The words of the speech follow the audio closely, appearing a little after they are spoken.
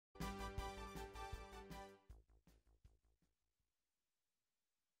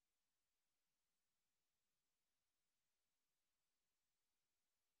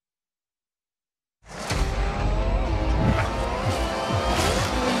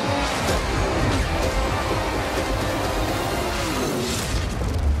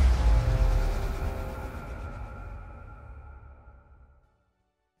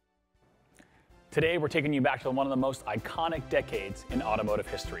Today, we're taking you back to one of the most iconic decades in automotive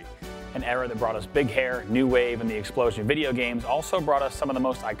history. An era that brought us big hair, new wave, and the explosion of video games also brought us some of the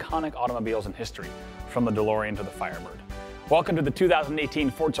most iconic automobiles in history, from the DeLorean to the Firebird. Welcome to the 2018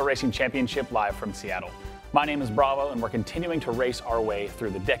 Forza Racing Championship live from Seattle. My name is Bravo, and we're continuing to race our way through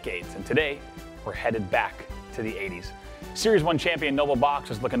the decades. And today, we're headed back to the 80s. Series 1 champion Noble Box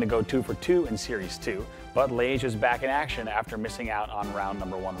is looking to go 2 for 2 in Series 2, but Lage is back in action after missing out on round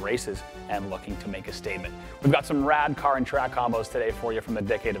number 1 races and looking to make a statement. We've got some rad car and track combos today for you from the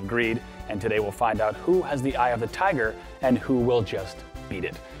decade of greed, and today we'll find out who has the eye of the tiger and who will just beat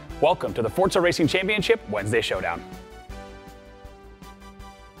it. Welcome to the Forza Racing Championship Wednesday Showdown.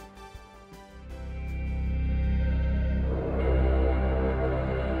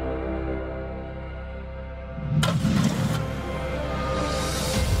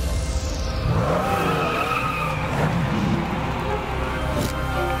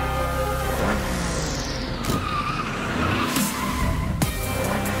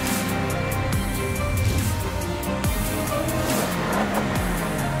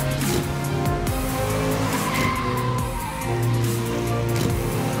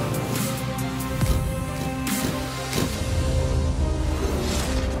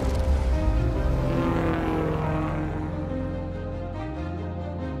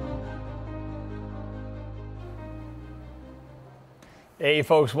 Hey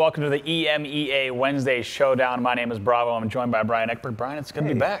folks, welcome to the EMEA Wednesday Showdown. My name is Bravo. I'm joined by Brian Eckberg. Brian, it's good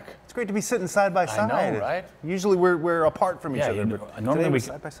to be back. It's great to be sitting side by side. I know, right? Usually we're apart from each other, but normally today we're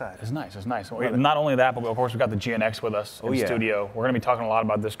side by side. It's nice, it's nice. Not only that, but of course we've got the GNX with us in studio. We're going to be talking a lot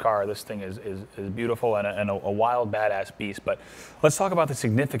about this car. This thing is beautiful and a wild, badass beast. But let's talk about the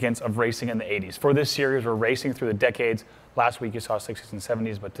significance of racing in the 80s. For this series, we're racing through the decades. Last week you saw 60s and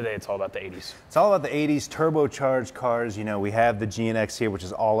 70s, but today it's all about the 80s. It's all about the 80s, turbocharged cars. You know, we have the GNX here, which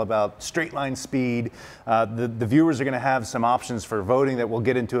is all about straight line speed. The viewers are going to have some options for voting that we'll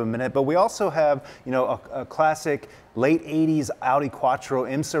get into in a minute, but we also have, you know, a classic late 80s Audi Quattro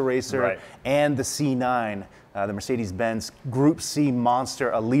IMSA racer and the C9. The Mercedes-Benz Group C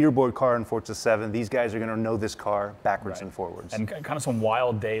Monster, a leaderboard car in Forza 7. These guys are going to know this car backwards and forwards. And kind of some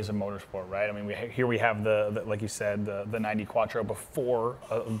wild days of motorsport, right? I mean, here we have like you said, the 90 Quattro before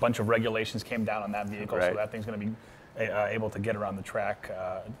a bunch of regulations came down on that vehicle, so that thing's going to be able to get around the track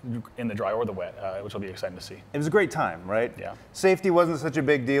in the dry or the wet, which will be exciting to see. It was a great time, right? Yeah. Safety wasn't such a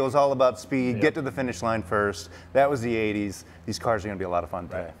big deal. It was all about speed, get to the finish line first. That was the 80s. These cars are going to be a lot of fun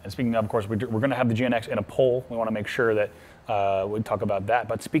today. Right. And speaking of course, we're going to have the GNX in a poll. We want to make sure that we talk about that.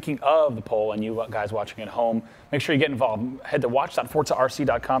 But speaking of the poll, and you guys watching at home, make sure you get involved. Head to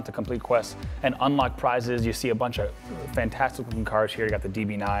watch.forzarc.com to complete quests and unlock prizes. You see a bunch of fantastic looking cars here. You got the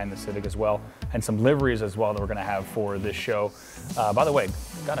DB9, the Civic as well, and some liveries as well that we're going to have for this show. By the way,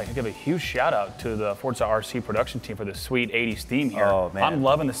 gotta give a huge shout out to the Forza RC production team for the sweet 80s theme here. Oh, man. I'm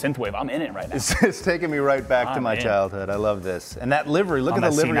loving the synthwave. I'm in it right now. It's taking me right back to my childhood. I love this. And that livery, look at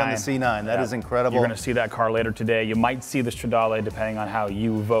the livery on the C9. That is incredible. You're going to see that car later today. You might see the Stradale depending on how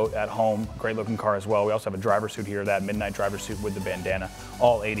you vote at home. Great looking car as well. We also have a driver suit here, that midnight driver suit with the bandana.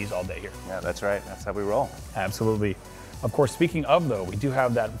 All 80s all day here. Yeah, that's right. That's how we roll. Absolutely. Of course, speaking of though, we do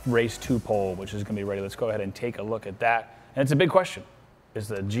have that race 2 poll, which is going to be ready. Let's go ahead and take a look at that. And it's a big question. Is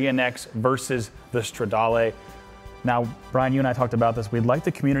the GNX versus the Stradale? Now, Brian, you and I talked about this. We'd like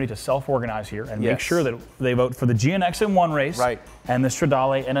the community to self-organize here and make sure that they vote for the GNX in one race and the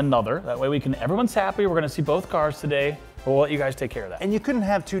Stradale in another. That way everyone's happy. We're going to see both cars today. We'll let you guys take care of that. And you couldn't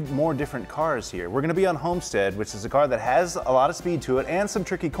have 2 more different cars here. We're going to be on Homestead, which is a car that has a lot of speed to it and some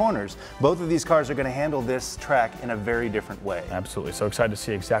tricky corners. Both of these cars are going to handle this track in a very different way. Absolutely. So excited to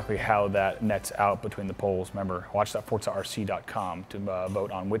see exactly how that nets out between the polls. Remember, watch.forzarc.com to vote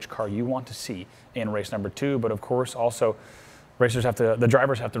on which car you want to see in race number 2. But of course, also, the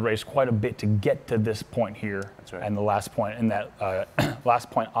drivers have to race quite a bit to get to this point here. That's right. And the last point in that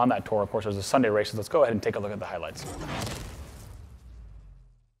last point on that tour, of course, is the Sunday races. Let's go ahead and take a look at the highlights.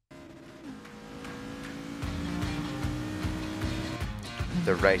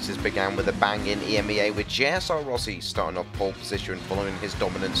 The races began with a bang in EMEA, with JSR Rossi starting off pole position following his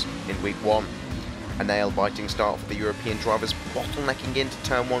dominance in week 1. A nail-biting start for the European drivers, bottlenecking into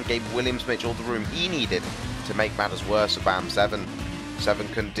turn 1 gave Williams-Mitchell the room he needed to make matters worse for BAM 7. 7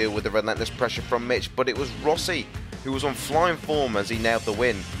 couldn't deal with the relentless pressure from Mitch, but it was Rossi who was on flying form as he nailed the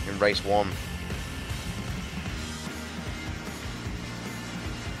win in race 1.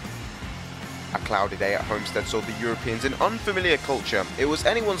 A cloudy day at Homestead saw the Europeans in unfamiliar culture. It was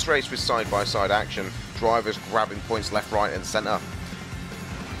anyone's race with side-by-side action, drivers grabbing points left, right and centre.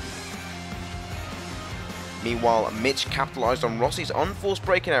 Meanwhile, Mitch capitalized on Rossi's unforced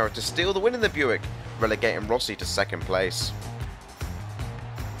braking error to steal the win in the Buick, relegating Rossi to second place.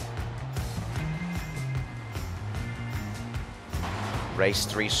 Race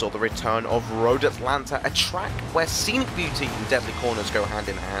 3 saw the return of Road Atlanta, a track where scenic beauty and deadly corners go hand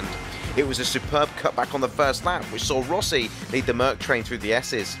in hand. It was a superb cutback on the first lap, which saw Rossi lead the Merc train through the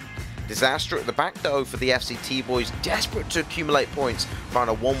S's. Disaster at the back though for the FCT boys, desperate to accumulate points, found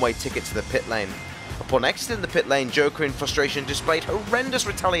a one-way ticket to the pit lane. Upon exiting the pit lane, Joker in frustration displayed horrendous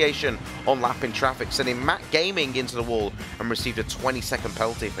retaliation on lapping traffic, sending Matt Gaming into the wall and received a 20-second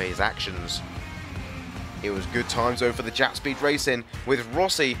penalty for his actions. It was good times though for the Jap Speed Racing, with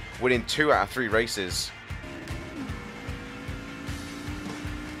Rossi winning 2 out of 3 races.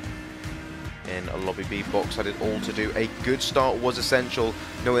 In a Lobby B box had it all to do. A good start was essential,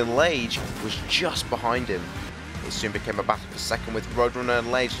 knowing Lage was just behind him. It soon became a battle for second, with Roadrunner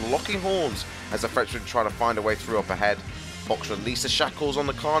and Lage locking horns as the Frenchman tried to find a way through up ahead. Box released the shackles on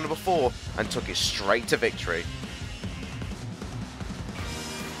the car number 4 and took it straight to victory.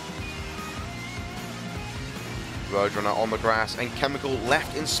 Roadrunner on the grass and Chemical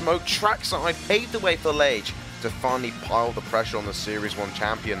left in smoke trackside paved the way for Lage to finally pile the pressure on the Series 1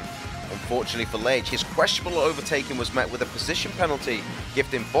 champion. Unfortunately for Lage, his questionable overtaking was met with a position penalty,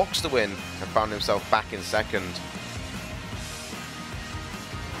 gifting Box the win and found himself back in second.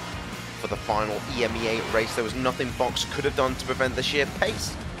 For the final EMEA race, there was nothing Box could have done to prevent the sheer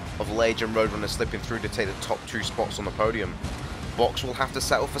pace of Lage and Roadrunner slipping through to take the top 2 spots on the podium. Box will have to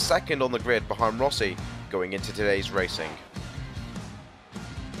settle for second on the grid behind Rossi going into today's racing.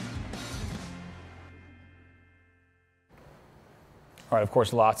 All right, of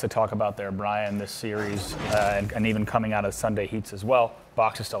course, lots to talk about there, Brian, this series, and even coming out of Sunday heats as well.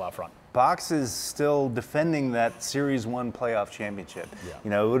 Box is still out front. Box is still defending that Series 1 playoff championship. Yeah. You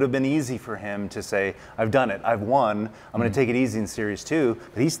know, it would have been easy for him to say, I've done it, I've won, I'm going to take it easy in Series 2.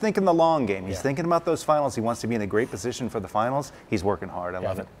 But he's thinking the long game. He's thinking about those finals. He wants to be in a great position for the finals. He's working hard. I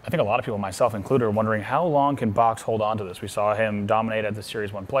love it. I think a lot of people, myself included, are wondering how long can Box hold on to this? We saw him dominate at the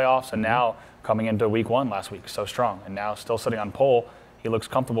Series 1 playoffs, and now coming into week 1 last week, so strong. And now still sitting on pole. He looks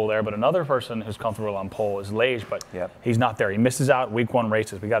comfortable there, but another person who's comfortable on pole is Lage, but he's not there. He misses out week 1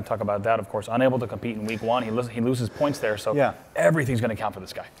 races. We got to talk about that, of course. Unable to compete in week 1. He loses points there, so everything's going to count for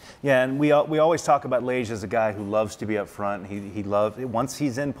this guy. Yeah, and we always talk about Lage as a guy who loves to be up front. He loves, once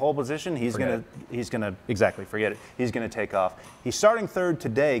he's in pole position, he's going to exactly forget it. He's going to take off. He's starting 3rd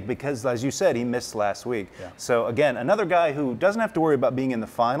today because, as you said, he missed last week. So again, another guy who doesn't have to worry about being in the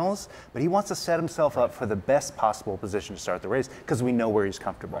finals, but he wants to set himself up for the best possible position to start the race because we know where he's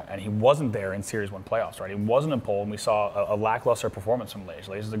comfortable. Right. And he wasn't there in Series 1 playoffs, right? He wasn't in pole, and we saw a lackluster performance from Lage.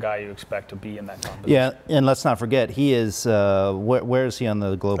 Lage is the guy you expect to be in that top position. Yeah, and let's not forget, he is, where is he on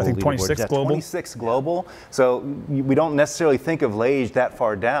the global leaderboard? 26th global. 26th global. So we don't necessarily think of Lage that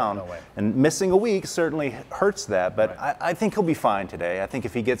far down. No way. And missing a week certainly hurts that, but I think he'll be fine today. I think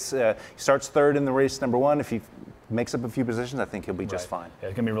if he gets, starts 3rd in the race number 1, if he makes up a few positions, I think he'll be just fine. Yeah,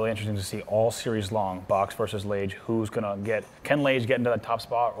 it's going to be really interesting to see all series long, Box versus Lage, who's going to get, can Lage get into that top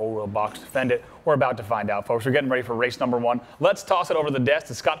spot, or will Box defend it? We're about to find out, folks. We're getting ready for race number 1. Let's toss it over the desk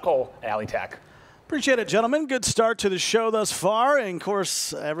to Scott Cole and Ali Tack. Appreciate it, gentlemen. Good start to the show thus far. And, of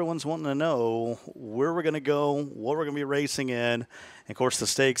course, everyone's wanting to know where we're going to go, what we're going to be racing in. And, of course, the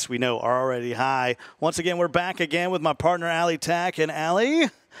stakes we know are already high. Once again, we're back again with my partner, Ali Tack. And, Ali,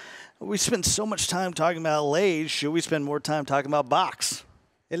 we spend so much time talking about Lage. Should we spend more time talking about Box?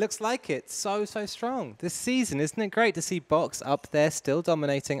 It looks like it. So strong. This season, isn't it great to see Box up there still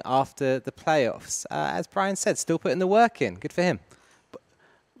dominating after the playoffs? As Brian said, still putting the work in. Good for him.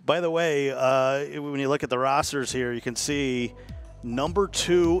 By the way, when you look at the rosters here, you can see number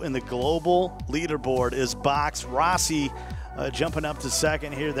 2 in the global leaderboard is Box. Rossi jumping up to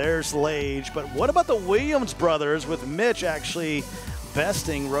 2nd here. There's Lage. But what about the Williams brothers with Mitch actually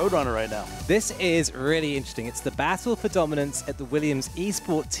besting Roadrunner right now? This is really interesting. It's the battle for dominance at the Williams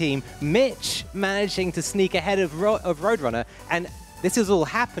eSport team. Mitch managing to sneak ahead of Roadrunner, and this is all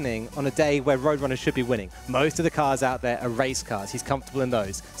happening on a day where Roadrunner should be winning. Most of the cars out there are race cars. He's comfortable in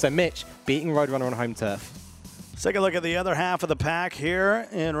those. So Mitch beating Roadrunner on home turf. Let's take a look at the other half of the pack here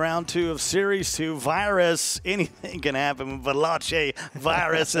in round 2 of Series 2. Virus, anything can happen. Veloce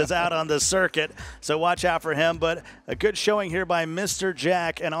Virus is out on the circuit, so watch out for him. But a good showing here by Mr.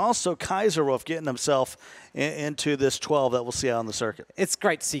 Jack, and also Kaiserwolf getting himself into this 12 that we'll see out on the circuit. It's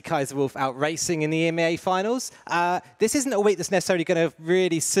great to see Kaiserwolf out racing in the EMEA finals. This isn't a week that's necessarily going to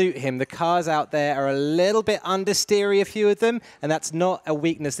really suit him. The cars out there are a little bit understeery, a few of them, and that's not a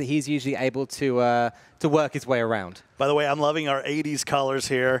weakness that he's usually able to work his way around. around. By the way, I'm loving our 80s colors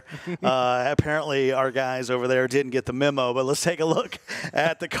here. Apparently, our guys over there didn't get the memo, but let's take a look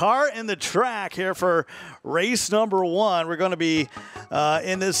at the car and the track here for race number 1. We're going to be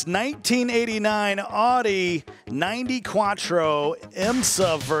in this 1989 Audi 90 Quattro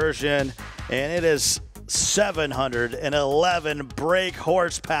IMSA version, and it is 711 brake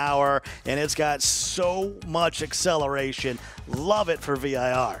horsepower, and it's got so much acceleration. Love it for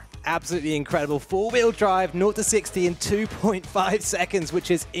VIR. Absolutely incredible. 4-wheel drive, 0 to 60 in 2.5 seconds, which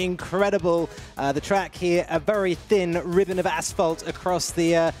is incredible. The track here, a very thin ribbon of asphalt across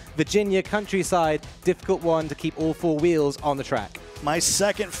the Virginia countryside. Difficult one to keep all 4 wheels on the track. My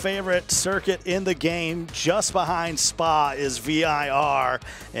second favorite circuit in the game, just behind Spa, is VIR,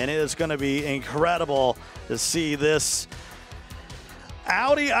 and it is going to be incredible to see this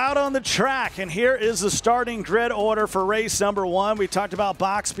Audi out on the track. And here is the starting grid order for race number 1. We talked about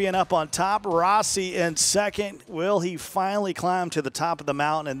Box being up on top, Rossi in second. Will he finally climb to the top of the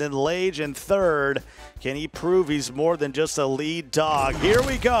mountain? And then Lage in third. Can he prove he's more than just a lead dog? Here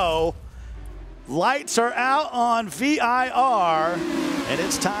we go. Lights are out on VIR, and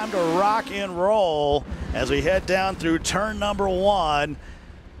it's time to rock and roll as we head down through turn number 1.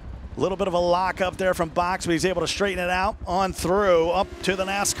 A little bit of a lock up there from Box, but he's able to straighten it out on through up to the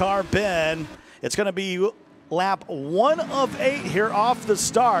NASCAR bin. It's going to be lap 1 of 8 here off the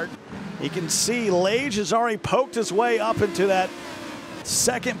start. You can see Lage has already poked his way up into that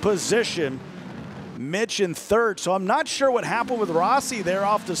second position. Mitch in third, so I'm not sure what happened with Rossi there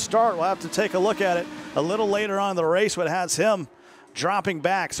off the start. We'll have to take a look at it a little later on in the race, what has him dropping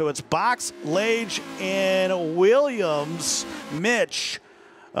back. So it's Box, Lage, and Williams. Mitch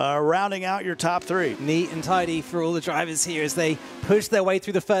rounding out your top 3. Neat and tidy for all the drivers here as they push their way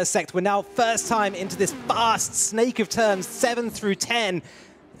through the first sector. We're now first time into this fast snake of turns, 7 through 10.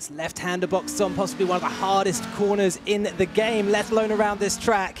 This left-hander box on possibly one of the hardest corners in the game, let alone around this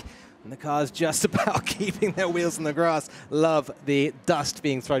track. And the car's just about keeping their wheels on the grass. Love the dust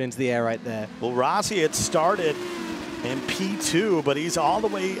being thrown into the air right there. Well, Rossi had started in P2, but he's all the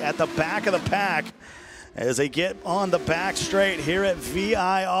way at the back of the pack as they get on the back straight here at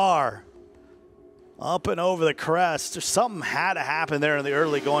VIR. Up and over the crest. There's something had to happen there in the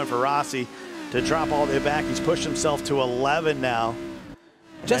early going for Rossi to drop all the way back. He's pushed himself to 11 now.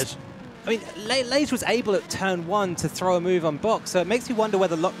 I mean, Lage was able at turn 1 to throw a move on Box, so it makes me wonder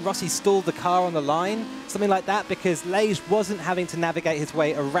whether Rossi stalled the car on the line, something like that, because Lage wasn't having to navigate his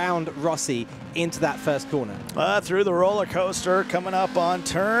way around Rossi into that first corner. Through the roller coaster, coming up on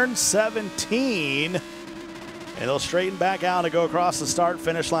turn 17. And they'll straighten back out and go across the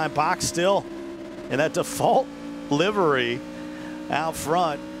start-finish line. Box still in that default livery out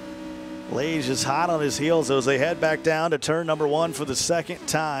front. Lage is hot on his heels as they head back down to turn number 1 for the second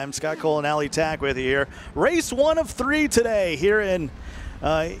time. Scott Cole and Ali Tack with you here. Race 1 of 3 today here in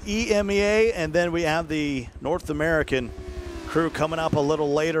EMEA, and then we have the North American crew coming up a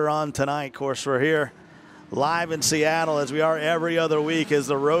little later on tonight. Of course, we're here live in Seattle as we are every other week as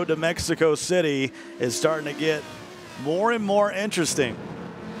the road to Mexico City is starting to get more and more interesting.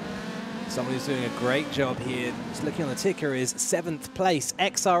 Someone who's doing a great job here, just looking on the ticker, is 7th place,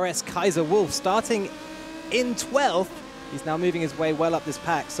 XRS Kaiser Wolf, starting in 12th. He's now moving his way well up this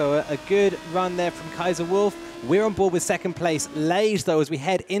pack, so a good run there from Kaiser Wolf. We're on board with 2nd place. Lage, though, as we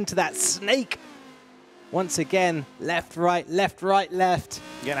head into that snake. Once again, left, right, left, right, left.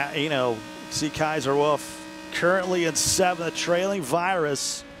 You know, see Kaiser Wolf currently in 7th, trailing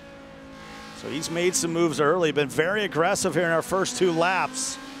Virus. So he's made some moves early, been very aggressive here in our first 2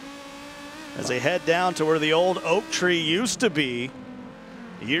 laps. As they head down to where the old oak tree used to be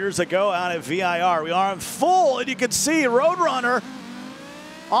years ago out at VIR. We are in full, and you can see Roadrunner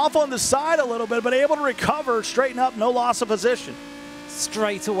off on the side a little bit, but able to recover, straighten up, no loss of position.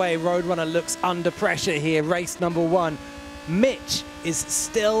 Straight away, Roadrunner looks under pressure here, race number 1. Mitch is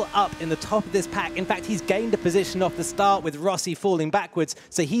still up in the top of this pack. In fact, he's gained a position off the start with Rossi falling backwards,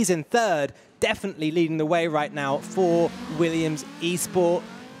 so he's in 3rd, definitely leading the way right now for Williams Esport.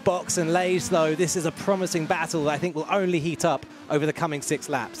 Box and Lage, though, this is a promising battle that I think will only heat up over the coming 6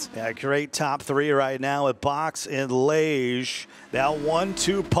 laps. Yeah, great top 3 right now with Box and Lage. That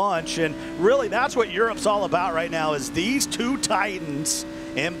 1-2 punch, and really that's what Europe's all about right now is these 2 titans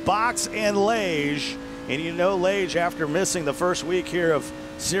in Box and Lage. And you know Lage, after missing the first week here of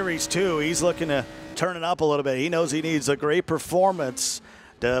Series 2, he's looking to turn it up a little bit. He knows he needs a great performance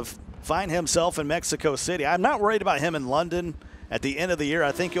to find himself in Mexico City. I'm not worried about him in London. At the end of the year,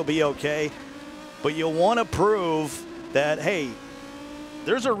 I think you'll be okay. But you want to prove that, hey,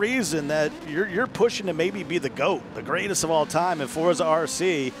 there's a reason that you're pushing to maybe be the GOAT, the greatest of all time in Forza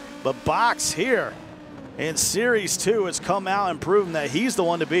RC. But Box here in Series 2 has come out and proven that he's the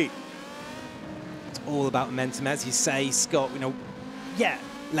one to beat. It's all about momentum, as you say, Scott. Yeah,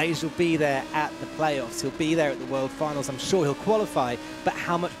 Lage will be there at the playoffs. He'll be there at the World Finals. I'm sure he'll qualify, but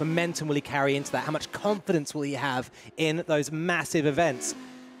how much momentum will he carry into that? How much confidence will he have in those massive events?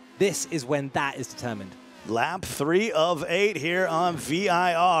 This is when that is determined. Lap 3 of 8 here on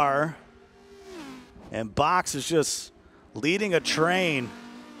VIR. And Box is just leading a train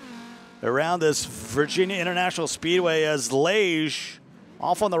around this Virginia International Speedway as Lage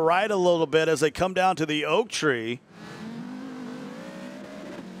off on the right a little bit as they come down to the oak tree.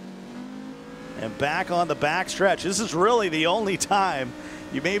 And back on the back stretch. This is really the only time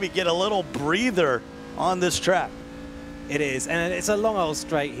you maybe get a little breather on this track. It is, and it's a long old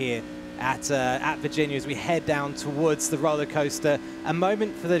straight here at Virginia as we head down towards the roller coaster. A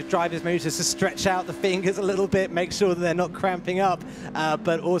moment for the drivers maybe just to stretch out the fingers a little bit, make sure that they're not cramping up,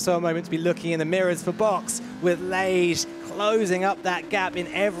 but also a moment to be looking in the mirrors for Box with Lage closing up that gap in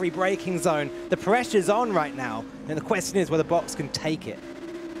every braking zone. The pressure's on right now, and the question is whether Box can take it.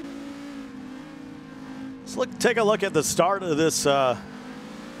 Let's take a look at the start of this, the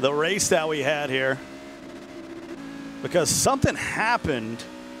race that we had here, because something happened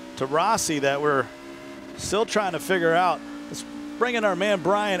to Rossi that we're still trying to figure out. Let's bring in our man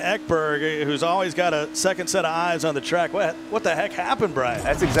Brian Ekberg, who's always got a second set of eyes on the track. What the heck happened, Brian?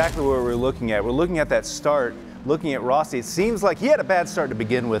 That's exactly what we're looking at. We're looking at that start, looking at Rossi. It seems like he had a bad start to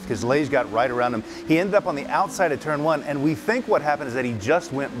begin with because Lage got right around him. He ended up on the outside of turn 1, and we think what happened is that he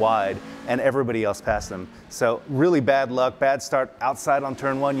just went wide and everybody else passed him. So really bad luck, bad start outside on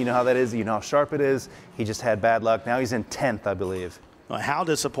turn 1. You know how that is, you know how sharp it is. He just had bad luck. Now he's in 10th, I believe. Well, how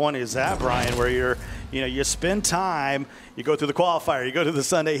disappointing is that, Brian, where you spend time, you go through the qualifier, you go to the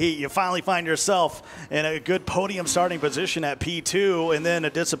Sunday heat, you finally find yourself in a good podium starting position at P2, and then a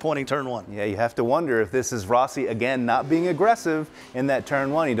disappointing turn 1. Yeah, you have to wonder if this is Rossi, again, not being aggressive in that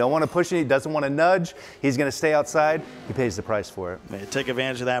turn 1. He don't want to push it, he doesn't want to nudge, he's going to stay outside, he pays the price for it. Man, take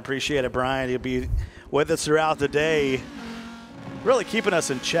advantage of that, appreciate it, Brian. You'll be with us throughout the day. Really keeping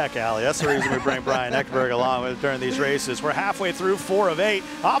us in check, Allie. That's the reason we bring Brian Ekberg along with during these races. We're halfway through 4 of 8.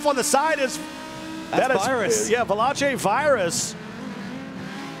 Off on the side is Virus. Yeah, Valache Virus.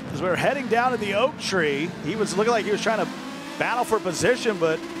 As we're heading down to the oak tree, he was looking like he was trying to battle for position,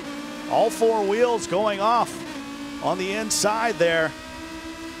 but all 4 wheels going off on the inside there.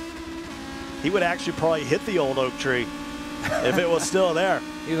 He would actually probably hit the old oak tree if it was still there.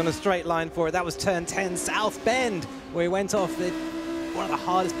 He was on a straight line for it. That was turn 10, South Bend, where he went off one of the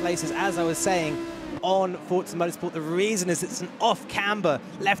hardest places, as I was saying, on Forza Motorsport. The reason is it's an off-camber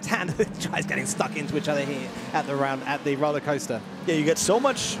left-hander that tries getting stuck into each other here at the roller coaster. Yeah, you get so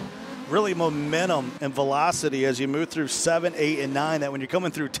much really momentum and velocity as you move through 7, 8, and 9 that when you're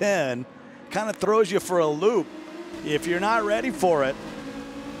coming through 10, kind of throws you for a loop. If you're not ready for it,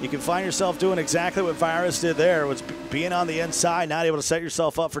 you can find yourself doing exactly what Virus did there, was being on the inside, not able to set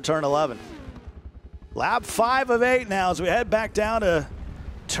yourself up for turn 11. Lap 5 of 8 now as we head back down to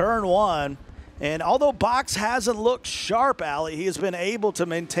turn 1. And although Box hasn't looked sharp, Allie, he has been able to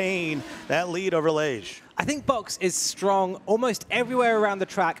maintain that lead over Lage. I think Box is strong almost everywhere around the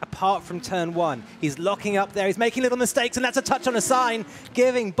track apart from turn 1. He's locking up there, he's making little mistakes, and that's a touch on a sign,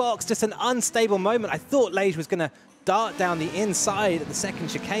 giving Box just an unstable moment. I thought Lage was going to dart down the inside at the second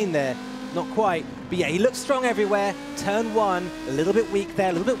chicane there. Not quite, but yeah, he looks strong everywhere. Turn 1, a little bit weak there,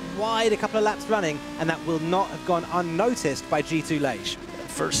 a little bit wide, a couple of laps running, and that will not have gone unnoticed by G2 Lage.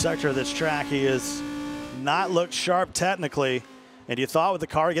 First sector of this track, he has not looked sharp technically, and you thought with the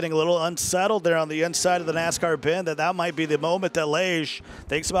car getting a little unsettled there on the inside of the NASCAR bend that might be the moment that Lage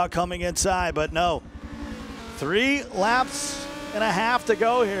thinks about coming inside, but no. 3 laps and a half to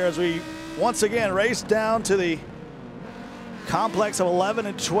go here as we once again race down to the complex of 11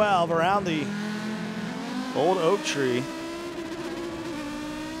 and 12 around the old oak tree.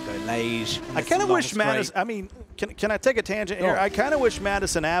 Go Lage. I kind of wish Madison, I mean, can I take a tangent here? I kind of wish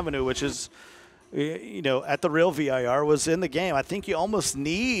Madison Avenue, which is, you know, at the real VIR, was in the game. I think you almost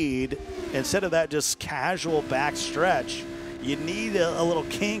need, instead of that just casual back stretch, you need a little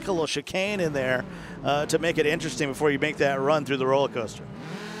kink, a little chicane in there to make it interesting before you make that run through the roller coaster.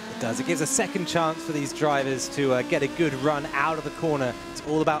 It gives a second chance for these drivers to get a good run out of the corner. It's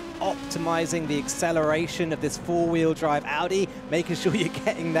all about optimizing the acceleration of this 4-wheel drive Audi, making sure you're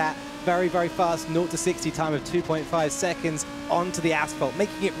getting that very, very fast 0 to 60 time of 2.5 seconds onto the asphalt,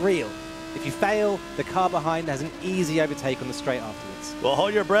 making it real. If you fail, the car behind has an easy overtake on the straight afterwards. Well,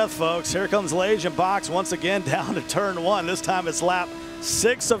 hold your breath, folks. Here comes Lage and Box once again down to turn 1. This time it's lap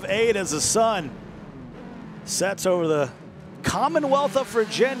 6 of 8 as the sun sets over the Commonwealth of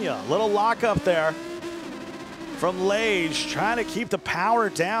Virginia. Little lock up there from Lage, trying to keep the power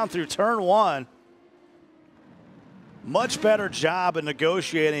down through turn 1. Much better job in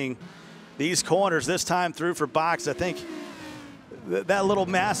negotiating these corners this time through for Box. I think that little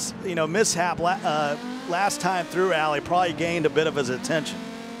mishap last time through, Ali, probably gained a bit of his attention.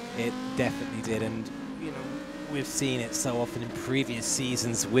 It definitely did, and we've seen it so often in previous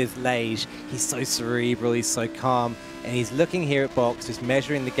seasons with Lage. He's so cerebral, he's so calm, and he's looking here at Box, just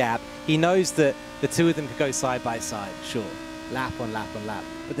measuring the gap. He knows that the two of them could go side by side, sure, lap on lap on lap,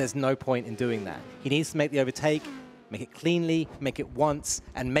 but there's no point in doing that. He needs to make the overtake, make it cleanly, make it once,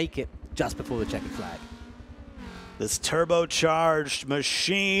 and make it just before the checkered flag. This turbocharged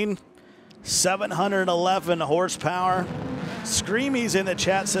machine, 711 horsepower. Screamies in the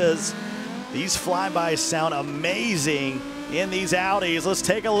chat says, these flybys sound amazing in these Audis. Let's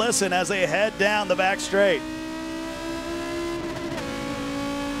take a listen as they head down the back straight.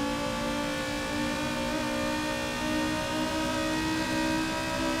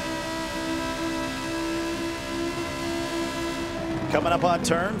 Coming up on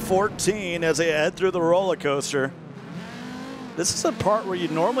turn 14 as they head through the roller coaster. This is a part where you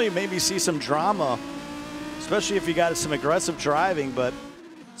normally maybe see some drama, especially if you got some aggressive driving, but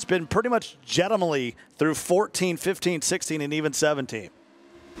it's been pretty much gentlemanly through 14, 15, 16, and even 17.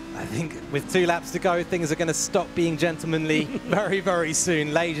 I think with 2 laps to go, things are going to stop being gentlemanly very, very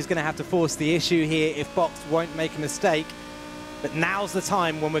soon. Lage is going to have to force the issue here if Box won't make a mistake. But now's the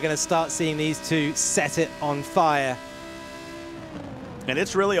time when we're going to start seeing these two set it on fire. And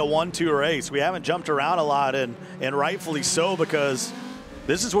it's really a 1-2 race. We haven't jumped around a lot, and rightfully so, because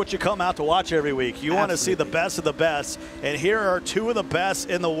this is what you come out to watch every week. You want to see the best of the best, and here are 2 of the best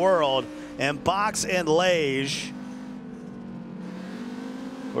in the world, and Box and Lage.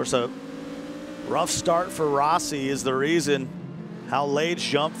 Of course, a rough start for Rossi is the reason how Lage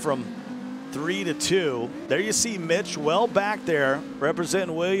jumped from 3 to 2. There you see Mitch well back there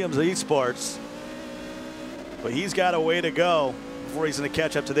representing Williams Esports, but he's got a way to go before he's going to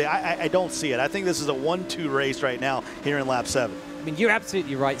catch up to I don't see it. I think this is a 1-2 race right now here in lap 7. I mean, you're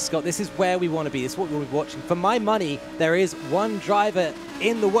absolutely right, Scott. This is where we want to be. This is what we want to be watching. For my money, there is one driver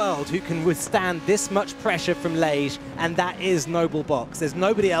in the world who can withstand this much pressure from Lage, and that is Noble Box. There's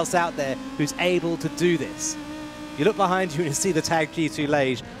nobody else out there who's able to do this. If you look behind you and you see the tag G2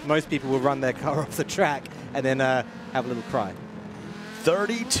 Lage, most people will run their car off the track and then have a little cry.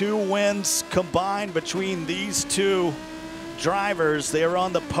 32 wins combined between these two drivers. They are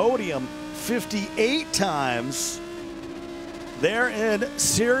on the podium 58 times. They're in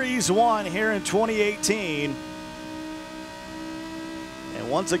Series 1 here in 2018.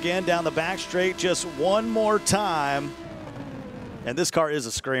 And once again down the back straight just one more time. And this car is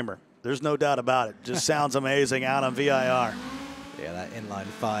a screamer. There's no doubt about it. Just sounds amazing out on VIR. Yeah, that inline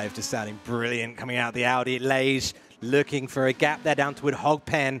 5 just sounding brilliant coming out the Audi. Lage looking for a gap there down toward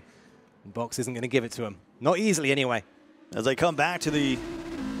Hogpen. Box isn't going to give it to him. Not easily anyway. As they come back to the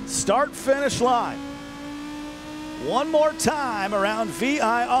start-finish line. One more time around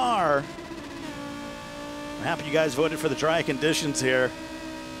VIR. I'm happy you guys voted for the dry conditions here,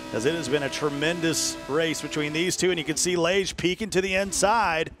 as it has been a tremendous race between these two, and you can see Lage peeking to the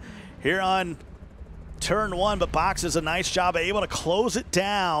inside here on turn 1, but Box does a nice job able to close it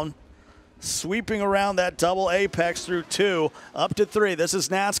down, sweeping around that double apex through 2 up to 3. This is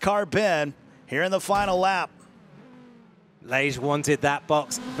NASCAR Ben here in the final lap. Lage wanted that.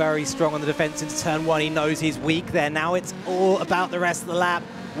 Box very strong on the defense into turn 1. He knows he's weak there. Now it's all about the rest of the lap.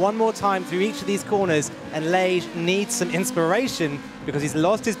 One more time through each of these corners, and Lage needs some inspiration because he's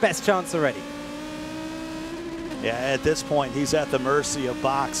lost his best chance already. Yeah, at this point, he's at the mercy of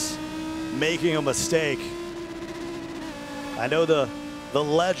Box making a mistake. I know the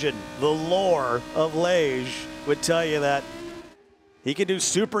legend, the lore of Lage would tell you that he can do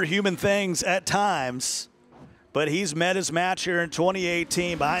superhuman things at times, but he's met his match here in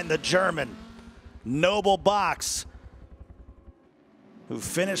 2018 behind the German Noble Box, who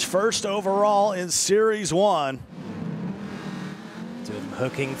finished first overall in Series 1. Two of them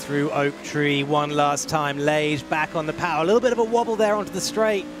hooking through Oak Tree one last time. Lage back on the power. A little bit of a wobble there onto the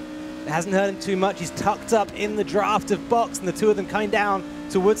straight. It hasn't hurt him too much. He's tucked up in the draft of Box, and the two of them coming down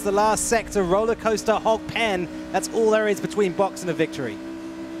towards the last sector. Roller coaster, hog pen. That's all there is between Box and a victory.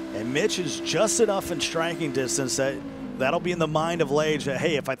 And Mitch is just enough in striking distance that that'll be in the mind of Lage that,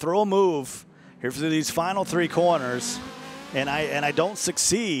 hey, if I throw a move here through these final 3 corners and I don't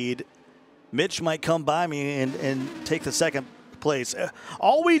succeed, Mitch might come by me and take the second place.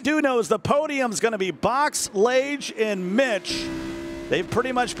 All we do know is the podium's going to be Box, Lage, and Mitch. They've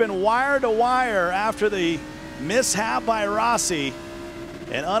pretty much been wire to wire after the mishap by Rossi.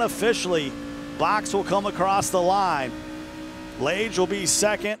 And unofficially, Box will come across the line. Lage will be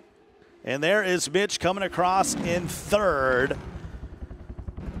second. And there is Mitch coming across in third.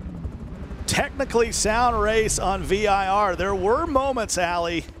 Technically sound race on VIR. There were moments,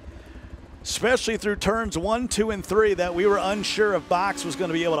 Allie, especially through turns 1, 2, and 3, that we were unsure if Box was going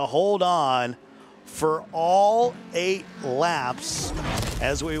to be able to hold on for all 8 laps.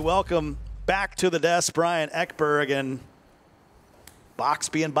 As we welcome back to the desk Brian Ekberg, and Box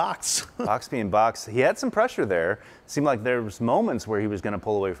being Box. Box being Box. He had some pressure there. Seemed like there was moments where he was going to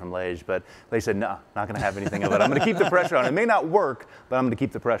pull away from Lage, but Lage said, no, not going to have anything of it. I'm going to keep the pressure on. It may not work, but I'm going to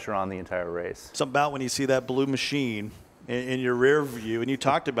keep the pressure on the entire race. Something about when you see that blue machine in your rear view, and you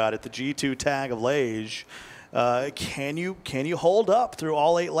talked about it, the G2 tag of Lage. Can you hold up through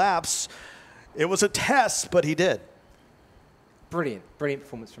all 8 laps? It was a test, but he did. Brilliant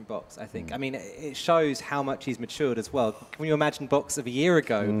performance from Box, I think. I mean, it shows how much he's matured as well. Can you imagine Box of a year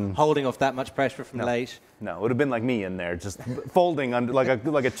ago holding off that much pressure from Lage? No, it would have been like me in there, just folding under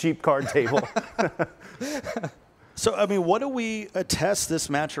like a cheap card table. So, I mean, what do we attest this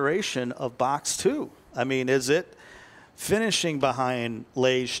maturation of Box to? I mean, is it finishing behind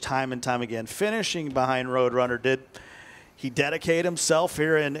Lage time and time again, finishing behind Roadrunner? Did he dedicate himself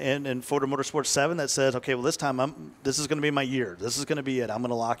here in Forza Motorsport 7 that says, okay, well, this time this is going to be my year. This is going to be it. I'm going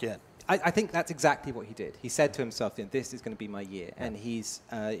to lock in. I think that's exactly what he did. He said to himself, this is going to be my year. And he's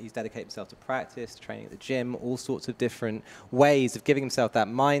dedicated himself to practice, training at the gym, all sorts of different ways of giving himself that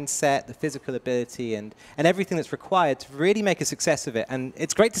mindset, the physical ability, and everything that's required to really make a success of it. And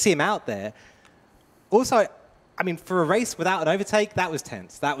it's great to see him out there. Also, I mean, for a race without an overtake, that was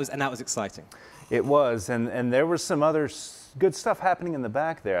tense. That was exciting. It was, and there was some other good stuff happening in the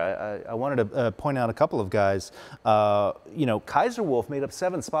back there. I wanted to point out a couple of guys. You know, Kaiser Wolf made up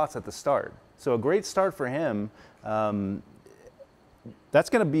 7 spots at the start, so a great start for him. That's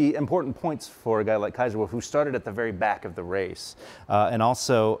going to be important points for a guy like Kaiser Wolf, who started at the very back of the race, and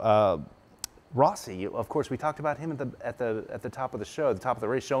also Rossi. Of course, we talked about him at the top of the show, the top of the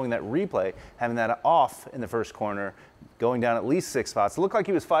race, showing that replay, having that off in the first corner, going down at least 6 spots. It looked like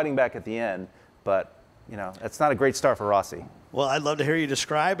he was fighting back at the end. But, you know, that's not a great start for Rossi. Well, I'd love to hear you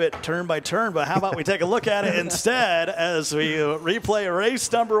describe it turn by turn, but how about we take a look at it instead as we replay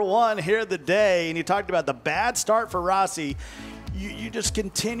race number 1 here the day. And you talked about the bad start for Rossi. You just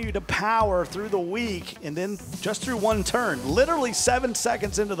continue to power through the week, and then just through 1 turn, literally 7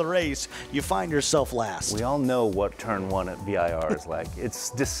 seconds into the race, you find yourself last. We all know what turn 1 at VIR is like.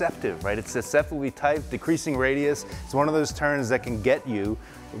 It's deceptive, right? It's deceptively tight, decreasing radius. It's one of those turns that can get you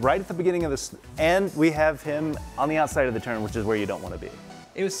right at the beginning of this, and we have him on the outside of the turn, which is where you don't want to be.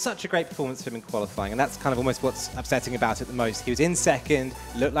 It was such a great performance for him in qualifying, and that's kind of almost what's upsetting about it the most. He was in second,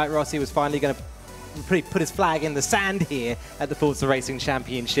 looked like Rossi was finally going to put his flag in the sand here at the Forza Racing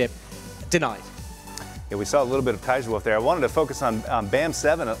Championship. Denied. Yeah, we saw a little bit of Kaiser Wolf there. I wanted to focus on Bam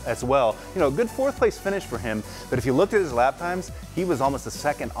 7 as well. You know, a good 4th place finish for him, but if you looked at his lap times, he was almost a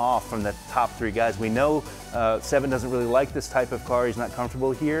second off from the top 3 guys. We know 7 doesn't really like this type of car. He's not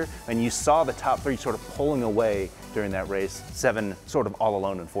comfortable here, and you saw the top 3 sort of pulling away during that race. 7 sort of all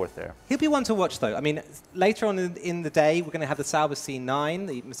alone in 4th there. He'll be one to watch, though. I mean, later on in the day, we're going to have the Sauber C9,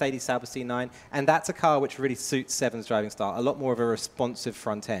 the Mercedes Sauber C9, and that's a car which really suits 7's driving style. A lot more of a responsive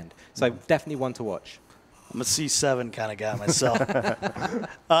front end. So definitely one to watch. I'm a C7 kind of guy myself.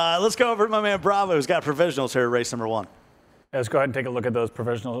 Let's go over to my man Bravo, who's got provisionals here at race number 1. Let's go ahead and take a look at those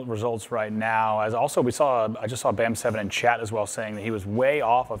provisional results right now. As also I just saw Bam 7 in chat as well saying that he was way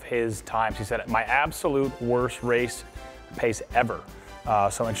off of his times. He said, my absolute worst race pace ever.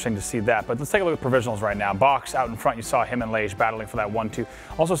 So interesting to see that. But let's take a look at provisionals right now. Box out in front, you saw him and Lage battling for that 1-2.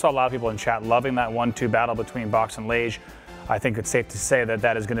 Also saw a lot of people in chat loving that 1-2 battle between Box and Lage. I think it's safe to say that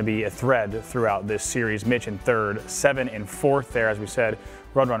that is going to be a thread throughout this series. Mitch in 3rd, 7 in 4th there, as we said.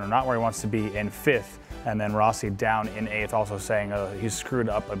 Roadrunner not where he wants to be in 5th. And then Rossi down in 8th, also saying he's screwed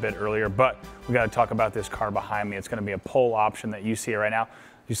up a bit earlier. But we got to talk about this car behind me. It's going to be a pole option that you see right now.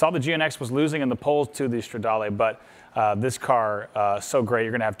 You saw the GNX was losing in the polls to the Stradale, but this car, so great.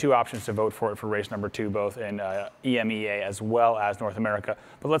 You're going to have 2 options to vote for it for race number 2, both in EMEA as well as North America.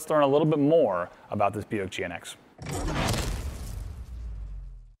 But let's learn a little bit more about this Buick GNX.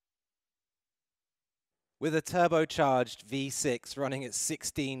 With a turbocharged V6 running at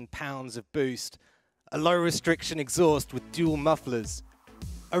 16 pounds of boost, a low restriction exhaust with dual mufflers,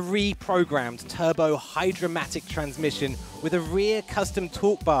 a reprogrammed turbo hydromatic transmission with a rear custom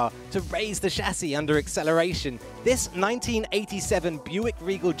torque bar to raise the chassis under acceleration, this 1987 Buick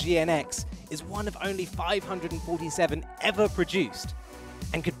Regal GNX is one of only 547 ever produced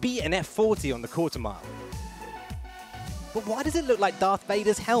and could beat an F40 on the quarter mile. But why does it look like Darth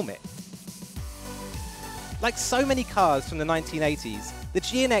Vader's helmet? Like so many cars from the 1980s, the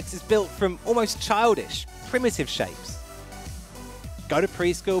GNX is built from almost childish, primitive shapes. Go to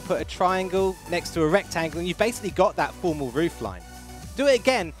preschool, put a triangle next to a rectangle, and you've basically got that formal roofline. Do it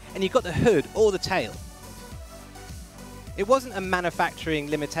again, and you've got the hood or the tail. It wasn't a manufacturing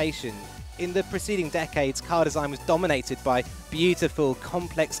limitation. In the preceding decades, car design was dominated by beautiful,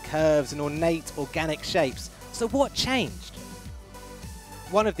 complex curves and ornate, organic shapes. So what changed?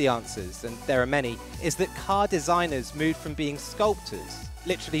 One of the answers, and there are many, is that car designers moved from being sculptors,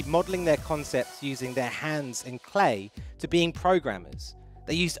 literally modeling their concepts using their hands and clay, to being programmers.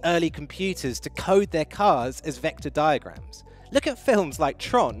 They used early computers to code their cars as vector diagrams. Look at films like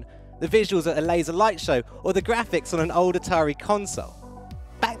Tron, the visuals at a laser light show, or the graphics on an old Atari console.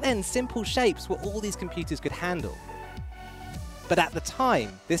 Back then, simple shapes were all these computers could handle. But at the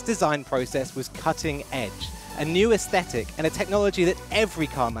time, this design process was cutting edge, a new aesthetic and a technology that every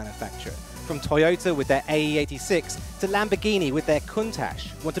car manufacturer, from Toyota with their AE86 to Lamborghini with their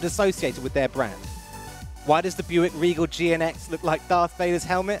Countach, wanted associated with their brand. Why does the Buick Regal GNX look like Darth Vader's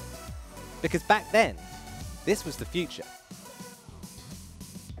helmet? Because back then, this was the future.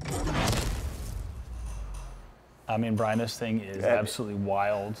 I mean, Brian, this thing is absolutely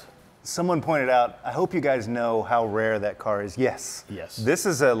wild. Someone pointed out, I hope you guys know how rare that car is. Yes. Yes. This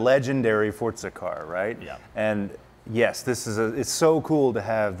is a legendary Forza car, right? Yeah. And yes, it's so cool to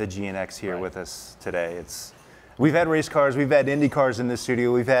have the GNX here Right. with us today. We've had race cars, we've had Indy cars in the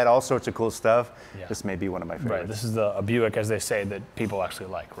studio, we've had all sorts of cool stuff. Yeah. This may be one of my favorites. Right, this is a Buick, as they say, that people actually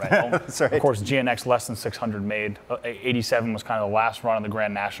like, right? That's right. Of course, GNX less than 600 made. 87 was kind of the last run of the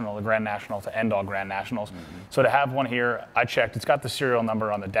Grand National to end all Grand Nationals. Mm-hmm. So to have one here, I checked, it's got the serial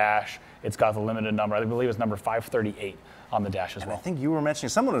number on the dash, it's got the limited number, I believe it's number 538 on the dash as well. I think you were mentioning,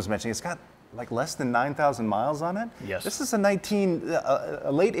 someone was mentioning, it's got like less than 9,000 miles on it? Yes. This is a late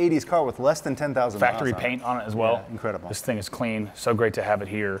 80s car with less than 10,000 miles Factory paint on it as well. Yeah, incredible. This thing is clean. So great to have it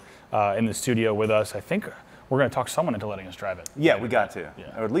here in the studio with us. I think we're going to talk someone into letting us drive it. Yeah, we got to.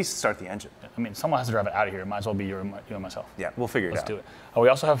 Yeah. Or at least start the engine. I mean, someone has to drive it out of here. It might as well be you and myself. Yeah, we'll figure it Let's out. do it. We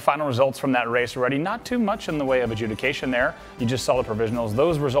also have final results from that race already. Not too much in the way of adjudication there. You just saw the provisionals.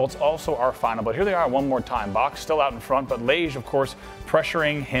 Those results also are final, but here they are one more time. Bach still out in front, but Lage, of course,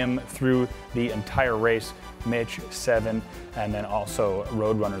 pressuring him through the entire race. Mitch, 7, and then also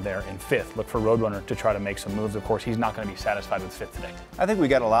Roadrunner there in 5th. Look for Roadrunner to try to make some moves. Of course, he's not going to be satisfied with 5th today. I think we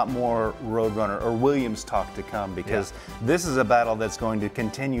got a lot more Roadrunner or Williams talk to come because this is a battle that's going to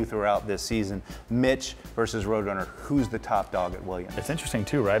continue throughout this season. Mitch versus Roadrunner. Who's the top dog at Williams? It's interesting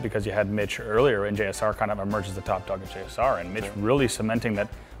too, right? Because you had Mitch earlier in JSR kind of emerge as the top dog at JSR, and Mitch really cementing that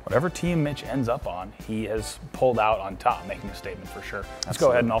whatever team Mitch ends up on, he has pulled out on top, making a statement for sure. Let's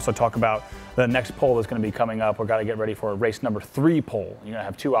go ahead and also talk about the next poll that's going to be coming up. We've got to get ready for a race number 3 poll. You're going to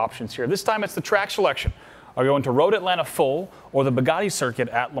have 2 options here. This time it's the track selection. Are you going to Road Atlanta Full or the Bugatti Circuit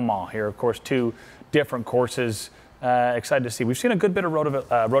at Le Mans? Here, of course, 2 different courses. Excited to see. We've seen a good bit of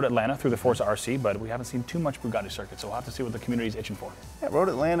Road Atlanta through the ForzaRC, but we haven't seen too much Bugatti Circuit, so we'll have to see what the community is itching for. Yeah, Road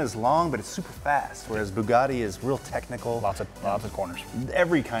Atlanta is long, but it's super fast, whereas Bugatti is real technical. Lots of corners.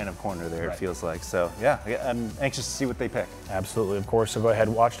 Every kind of corner there, it feels like. So, yeah, I'm anxious to see what they pick. Absolutely, of course. So go ahead,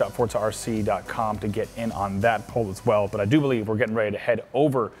 watch.forzarc.com to get in on that poll as well. But I do believe we're getting ready to head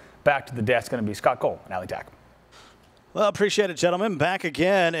over back to the desk. It's going to be Scott Cole and Ali Tack. Well, appreciate it, gentlemen. Back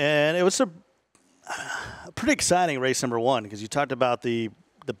again, and it was a pretty exciting race number 1 because you talked about the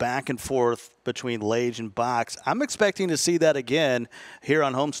back and forth between Lage and Box. I'm expecting to see that again here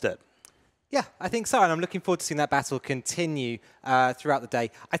on Homestead. Yeah, I think so, and I'm looking forward to seeing that battle continue throughout the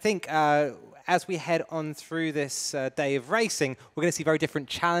day. I think as we head on through this day of racing, we're going to see very different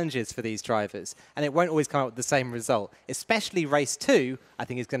challenges for these drivers, and it won't always come up with the same result. Especially race 2, I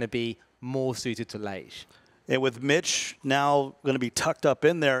think is going to be more suited to Lage. And with Mitch now going to be tucked up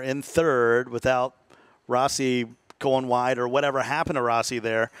in there in 3rd without Rossi going wide or whatever happened to Rossi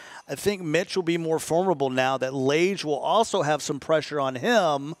there, I think Mitch will be more formidable now that Lage will also have some pressure on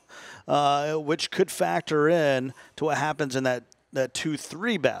him, which could factor in to what happens in that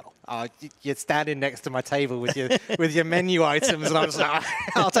 2-3 battle. You're standing next to my table with your menu items, and I was like,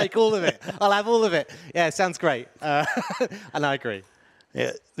 I'll take all of it. I'll have all of it. Yeah, it sounds great. And I agree.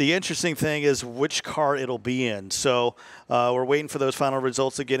 Yeah, the interesting thing is which car it'll be in. So we're waiting for those final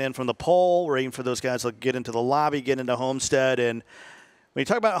results to get in from the poll. We're waiting for those guys to get into the lobby, get into Homestead. And when you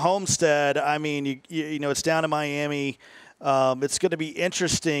talk about Homestead, I mean, you know, it's down in Miami. It's going to be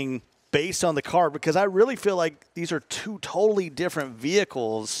interesting based on the car because I really feel like these are 2 totally different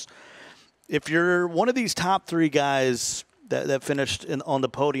vehicles. If you're one of these top 3 guys that finished on the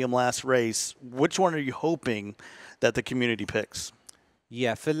podium last race, which one are you hoping that the community picks?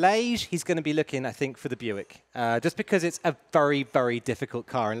 Yeah, for Lage, he's going to be looking, I think, for the Buick, just because it's a very, very difficult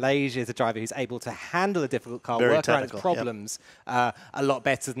car. And Lage is a driver who's able to handle a difficult car, work around its problems a lot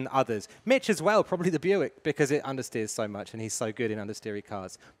better than others. Mitch as well, probably the Buick, because it understeers so much, and he's so good in understeery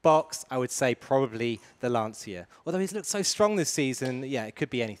cars. Box, I would say probably the Lancia. Although he's looked so strong this season, yeah, it could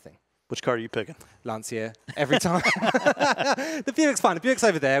be anything. Which car are you picking? Lancia, every time. The Buick's fine. The Buick's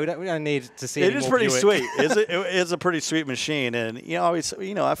over there. We don't need to see it. It is pretty Buick. sweet. It is a pretty sweet machine, and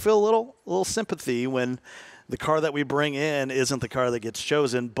I feel a little sympathy when the car that we bring in isn't the car that gets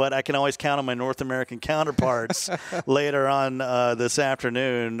chosen, but I can always count on my North American counterparts later on this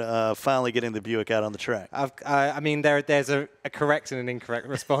afternoon finally getting the Buick out on the track. I mean, there's a correct and an incorrect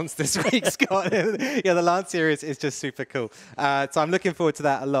response this week, Scott. Yeah, the Lancia is just super cool. So I'm looking forward to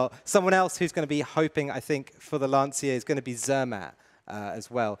that a lot. Someone else who's going to be hoping, I think, for the Lancia is going to be Zermatt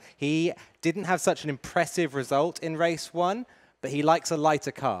as well. He didn't have such an impressive result in race 1, but he likes a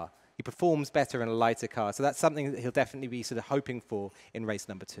lighter car. He performs better in a lighter car, so that's something that he'll definitely be sort of hoping for in race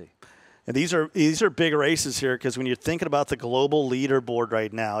number 2. And these are big races here, because when you're thinking about the global leaderboard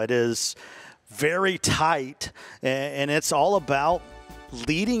right now, it is very tight, and it's all about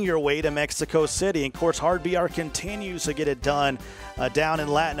leading your way to Mexico City. And of course, Hard BR continues to get it done down in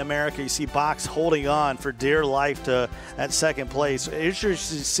Latin America. You see Box holding on for dear life to at second place. It's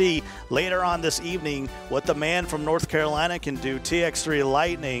interesting to see later on this evening what the man from North Carolina can do, TX3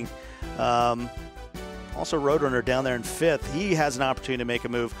 Lightning. Also Roadrunner down there in 5th. He has an opportunity to make a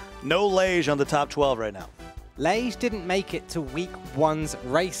move. No Lage on the top 12 right now. Lage didn't make it to week 1's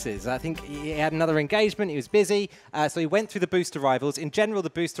races. I think he had another engagement. He was busy, so he went through the booster rivals. In general, the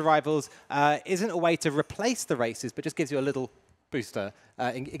booster rivals isn't a way to replace the races, but just gives you a little booster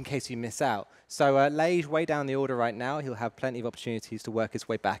in case you miss out. So Lage way down the order right now. He'll have plenty of opportunities to work his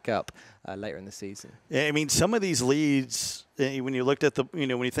way back up later in the season. Yeah, I mean, some of these leads, when you looked at the, when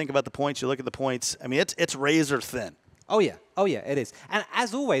you think about the points, you look at the points. I mean, it's razor thin. Oh yeah, it is. And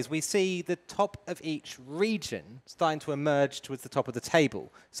as always, we see the top of each region starting to emerge towards the top of the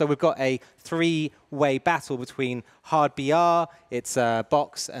table. So we've got a 3-way battle between Hard BR, it's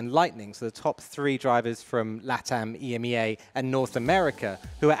Box, and Lightning. So the top 3 drivers from LATAM, EMEA, and North America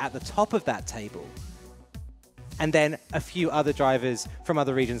who are at the top of that table. And then a few other drivers from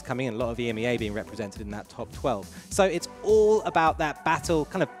other regions coming in, a lot of EMEA being represented in that top 12. So it's all about that battle,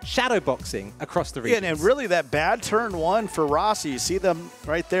 kind of shadow boxing across the regions. Yeah, and really that bad turn 1 for Rossi, you see them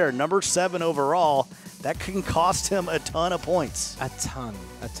right there, number 7 overall, that can cost him a ton of points. A ton.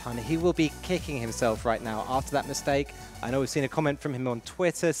 He will be kicking himself right now after that mistake. I know we've seen a comment from him on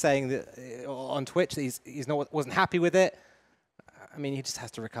Twitter saying that, on Twitch, that wasn't happy with it. I mean, he just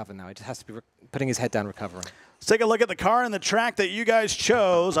has to recover now. He just has to be putting his head down, recovering. Let's take a look at the car and the track that you guys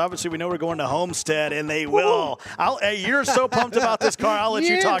chose. Obviously, we know we're going to Homestead, and they will. Hey, you're so pumped about this car. I'll let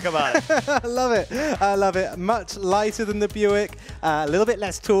you talk about it. I love it. I love it. Much lighter than the Buick, a little bit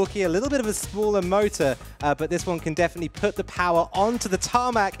less torquey, a little bit of a smaller motor, but this one can definitely put the power onto the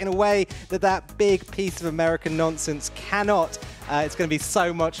tarmac in a way that big piece of American nonsense cannot. It's going to be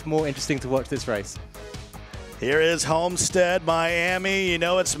so much more interesting to watch this race. Here is Homestead, Miami. You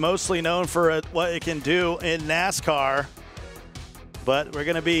know it's mostly known for what it can do in NASCAR. But we're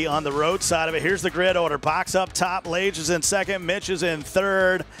going to be on the road side of it. Here's the grid order. Box up top. Lage is in second. Mitch is in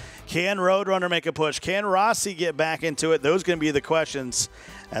third. Can Roadrunner make a push? Can Rossi get back into it? Those are going to be the questions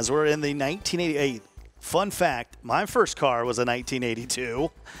as we're in the 1988. Fun fact, my first car was a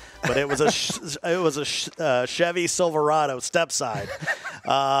 1982. But it was a Chevy Silverado step side.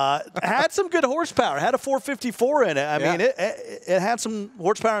 Had some good horsepower. Had a 454 in it. I mean, it had some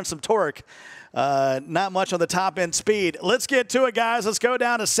horsepower and some torque. Not much on the top end speed. Let's get to it, guys. Let's go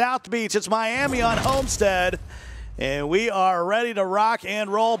down to South Beach. It's Miami on Homestead. And we are ready to rock and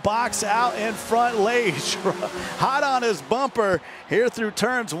roll. Box out in front. Lage hot on his bumper here through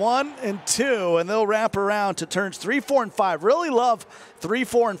turns 1 and 2. And they'll wrap around to turns 3, 4, and 5. Really love 3,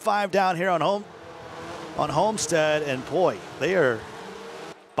 4, and 5 down here on Homestead. And boy,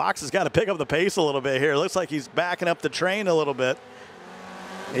 Box has got to pick up the pace a little bit here. Looks like he's backing up the train a little bit.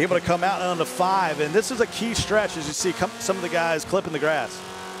 Able to come out onto 5. And this is a key stretch as you see some of the guys clipping the grass.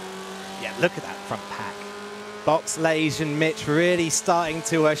 Yeah, look at that front pack. Box, Lage, and Mitch really starting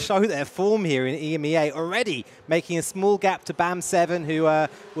to show their form here in EMEA, already making a small gap to BAM7, who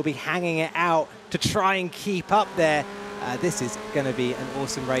will be hanging it out to try and keep up there. This is going to be an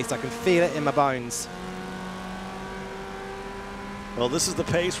awesome race. I can feel it in my bones. Well, this is the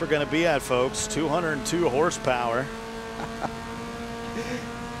pace we're going to be at, folks. 202 horsepower.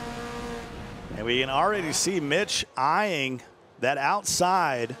 And we can already see Mitch eyeing that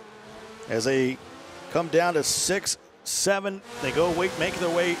outside as they come down to 6 7. They go make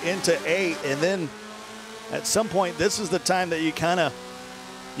their way into 8, and then at some point, this is the time that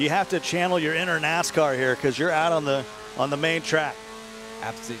you have to channel your inner NASCAR here because you're out on the main track.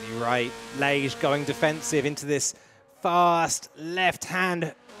 Absolutely right. Lage going defensive into this fast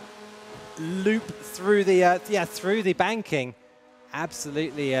left-hand loop through the banking.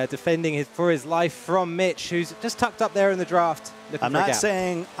 Absolutely defending for his life from Mitch, who's just tucked up there in the draft. I'm not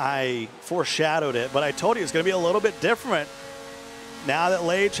saying I foreshadowed it, but I told you it's going to be a little bit different now that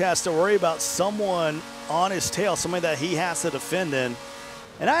Lage has to worry about someone on his tail, somebody that he has to defend in.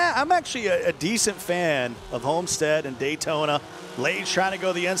 And I'm actually a decent fan of Homestead and Daytona. Lage trying to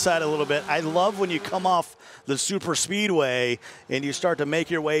go the inside a little bit. I love when you come off the super speedway and you start to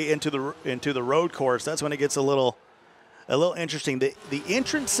make your way into the road course. That's when it gets a little interesting. The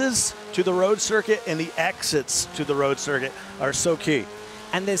entrances to the road circuit and the exits to the road circuit are so key.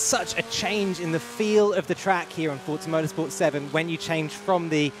 And there's such a change in the feel of the track here on Forza Motorsport 7 when you change from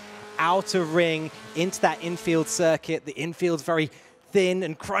the outer ring into that infield circuit. The infield's very thin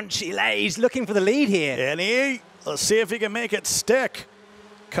and crunchy. Lage looking for the lead here. And let's see if he can make it stick.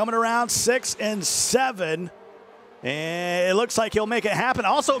 Coming around 6 and 7. And it looks like he'll make it happen.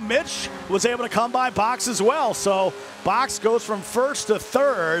 Also, Mitch was able to come by Box as well. So Box goes from 1st to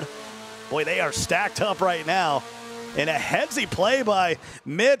 3rd. Boy, they are stacked up right now. And a headsy play by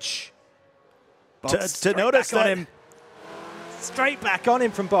Mitch to notice that. Straight back on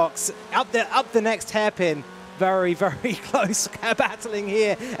him from Box. Up the next hairpin. Very, very close battling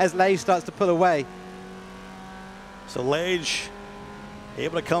here as Lage starts to pull away. So Lage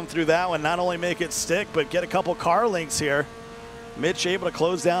able to come through that one, not only make it stick, but get a couple car links here. Mitch able to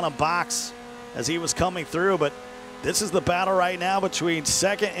close down a Box as he was coming through, but this is the battle right now between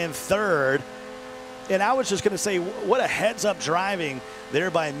 2nd and 3rd. And I was just going to say, what a heads-up driving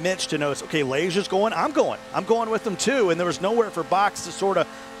there by Mitch to notice, okay, Lage is going, I'm going with them too, and there was nowhere for Box to sort of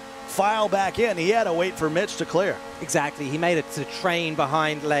file back in. He had to wait for Mitch to clear. Exactly. He made it to train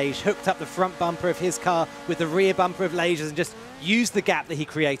behind Lage, hooked up the front bumper of his car with the rear bumper of Lage's and just used the gap that he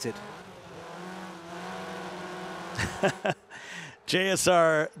created.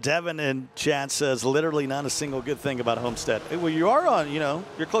 JSR Devin in chat says literally not a single good thing about Homestead. Well, you are on,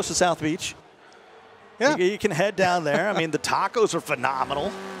 you're close to South Beach. Yeah. You can head down there. I mean, the tacos are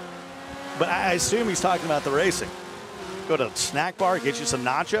phenomenal. But I assume he's talking about the racing. Go to a snack bar, get you some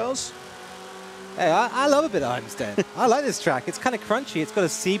nachos. Hey, I love a bit of Homestead. I like this track. It's kind of crunchy. It's got a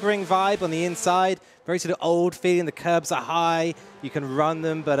Sebring vibe on the inside. Very sort of old feeling. The curbs are high. You can run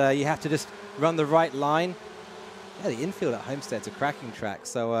them, but you have to just run the right line. Yeah, the infield at Homestead's a cracking track.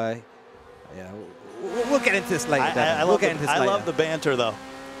 So, yeah, we'll get into this later. I love the banter, though.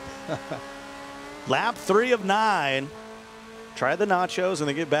 Lap 3 of 9. Try the nachos and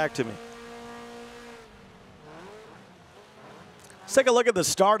then get back to me. Let's take a look at the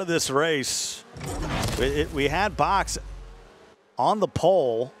start of this race. We had Box on the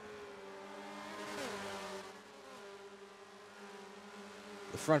pole.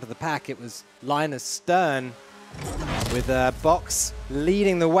 The front of the pack, it was Linus Stern with Box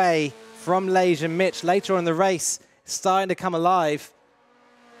leading the way from Lage and Mitch. Later on in the race, starting to come alive.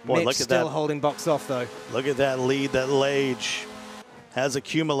 Boy, Mitch look at still that. Holding Box off, though. Look at that lead that Lage has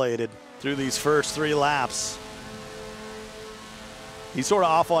accumulated through these first 3 laps. He's sort of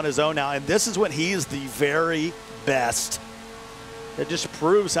off on his own now, and this is when he is the very best. It just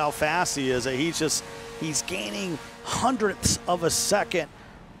proves how fast he is. He's gaining hundredths of a second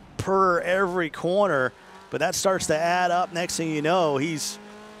per every corner, but that starts to add up. Next thing you know, he's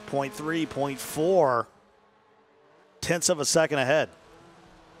 0.3, 0.4 tenths of a second ahead.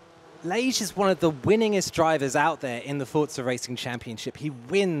 Lage is one of the winningest drivers out there in the Forza Racing Championship. He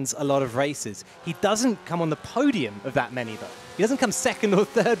wins a lot of races. He doesn't come on the podium of that many, though. He doesn't come 2nd or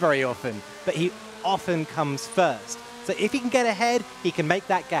 3rd very often, but he often comes 1st. So if he can get ahead, he can make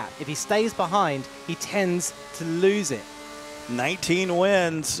that gap. If he stays behind, he tends to lose it. 19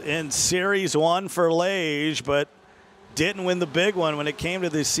 wins in Series 1 for Lage, but didn't win the big one when it came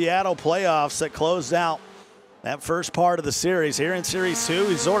to the Seattle playoffs that closed out that first part of the series. Here in Series 2,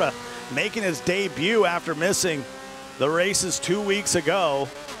 he's sort of making his debut after missing the races 2 weeks ago.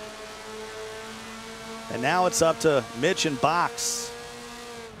 And now it's up to Mitch and Box.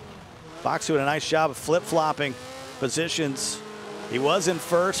 Box doing a nice job of flip-flopping positions. He was in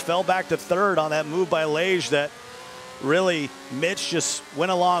 1st, fell back to 3rd on that move by Lage that really Mitch just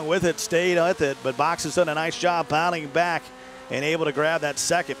went along with it, stayed with it, but Box has done a nice job battling back and able to grab that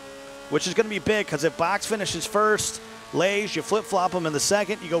 2nd. Which is going to be big because if Box finishes 1st, Lage, you flip-flop him in the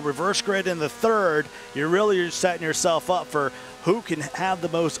 2nd, you go reverse grid in the 3rd, you're really setting yourself up for who can have the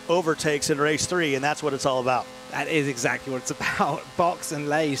most overtakes in race 3, and that's what it's all about. That is exactly what it's about. Box and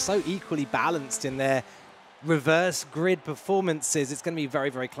Lage so equally balanced in their reverse grid performances. It's going to be very,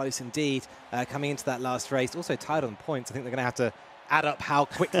 very close indeed coming into that last race. Also tied on points. I think they're going to have to add up how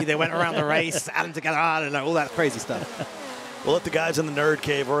quickly they went around the race, add them together, I don't know, all that crazy stuff. We'll let the guys in the nerd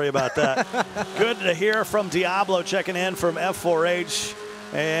cave worry about that. Good to hear from Diablo checking in from F4H.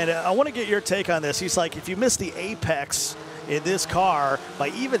 And I want to get your take on this. He's like, if you miss the apex in this car by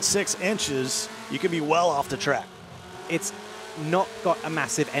even 6 inches, you could be well off the track. It's not got a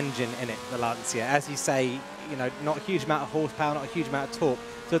massive engine in it, the Lancia. As you say, you know, not a huge amount of horsepower, not a huge amount of torque.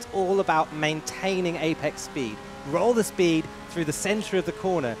 So it's all about maintaining apex speed. Roll the speed through the center of the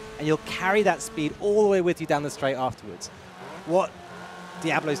corner, and you'll carry that speed all the way with you down the straight afterwards. What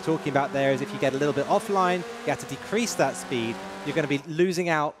Diablo's talking about there is if you get a little bit offline, you have to decrease that speed, you're going to be losing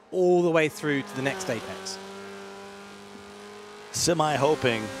out all the way through to the next apex.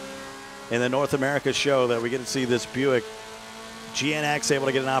 Semi-hoping in the North America show that we get to see this Buick GNX able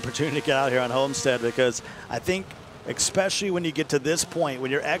to get an opportunity to get out here on Homestead, because I think especially when you get to this point,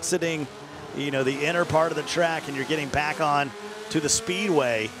 when you're exiting, you know, the inner part of the track and you're getting back on to the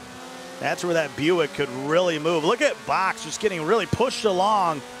speedway, that's where that Buick could really move. Look at Box just getting really pushed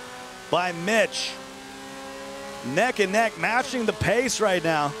along by Mitch. Neck and neck, matching the pace right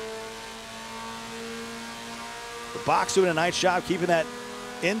now. The Box doing a nice job keeping that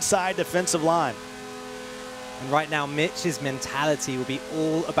inside defensive line. And right now, Mitch's mentality will be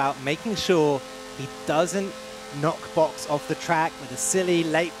all about making sure he doesn't knock Box off the track with a silly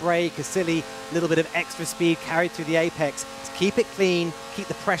late brake, a silly little bit of extra speed carried through the apex. Just keep it clean, keep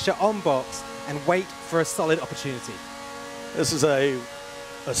the pressure on Box, and wait for a solid opportunity. This is a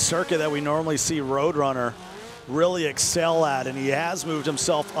circuit that we normally see Roadrunner really excel at, and he has moved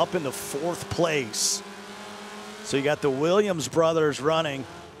himself up into 4th place. So you got the Williams brothers running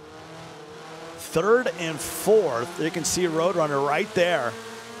 3rd and 4th. You can see Roadrunner right there.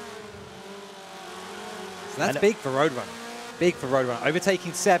 So that's big for Roadrunner. Big for Roadrunner.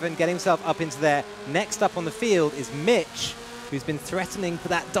 Overtaking 7, getting himself up into there. Next up on the field is Mitch, who's been threatening for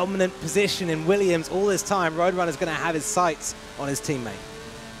that dominant position in Williams all this time. Roadrunner's going to have his sights on his teammate.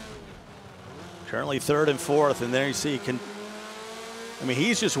 Currently 3rd and 4th, and there you see, I mean,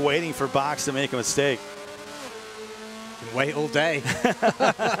 he's just waiting for Box to make a mistake. Can wait all day.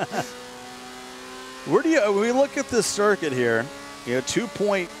 When we look at this circuit here, you know,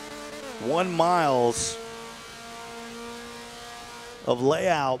 2.1 miles of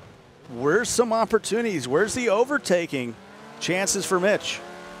layout. Where's some opportunities? Where's the overtaking chances for Mitch?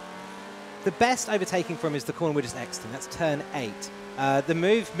 The best overtaking for him is the corner we're just exiting. That's turn 8. The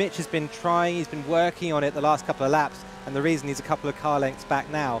move Mitch has been trying, he's been working on it the last couple of laps, and the reason he's a couple of car lengths back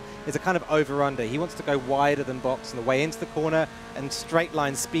now is a kind of over-under. He wants to go wider than Box on the way into the corner and straight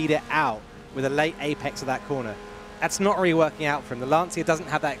line speed it out with a late apex of that corner. That's not really working out for him. The Lancia doesn't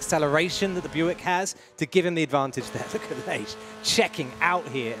have that acceleration that the Buick has to give him the advantage there. Look at Lage checking out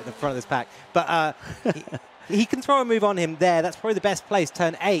here at the front of this pack. But he can throw a move on him there. That's probably the best place,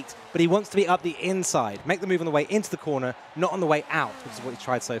 turn 8. But he wants to be up the inside. Make the move on the way into the corner, not on the way out, which is what he's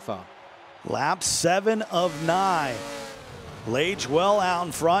tried so far. Lap 7 of 9. Lage well out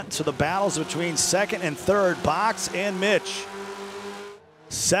in front, so the battles between 2nd and 3rd, Box and Mitch.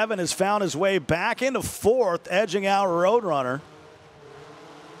 7 has found his way back into 4th, edging out Roadrunner.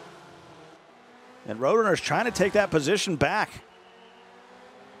 And Roadrunner's trying to take that position back.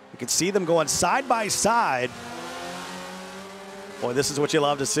 You can see them going side by side. Boy, this is what you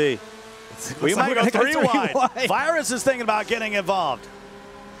love to see. We might go 3 wide. Virus is thinking about getting involved.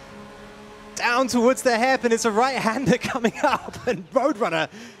 Down towards the hairpin, it's a right-hander coming up, and Roadrunner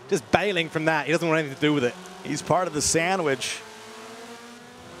just bailing from that. He doesn't want anything to do with it. He's part of the sandwich.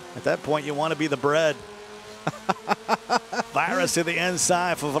 At that point, you want to be the bread. Virus to the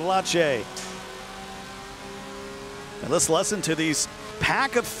inside for Valache. And let's listen to these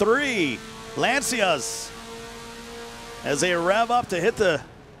pack of 3 Lancias as they rev up to hit the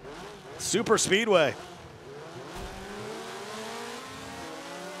super speedway.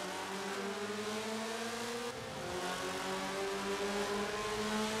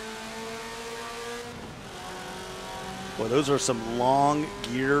 Boy, those are some long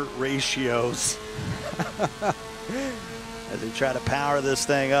gear ratios as they try to power this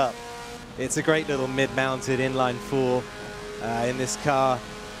thing up. It's a great little mid-mounted inline 4 in this car.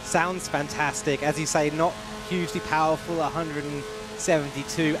 Sounds fantastic. As you say, not hugely powerful,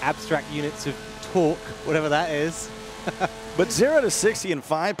 172 abstract units of torque, whatever that is. But 0 to 60 in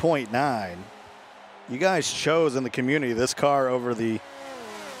 5.9. You guys chose in the community this car over the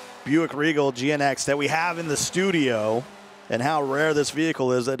Buick Regal GNX that we have in the studio. and how rare this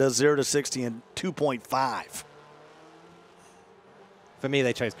vehicle is that does 0 to 60 in 2.5. For me,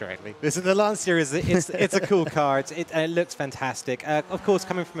 they chose correctly. Listen, the Lancia it's a cool car. It looks fantastic. Of course,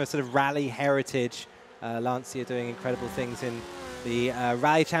 coming from a sort of rally heritage, Lancia doing incredible things in the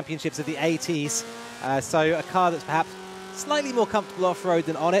rally championships of the 80s. So a car that's perhaps slightly more comfortable off-road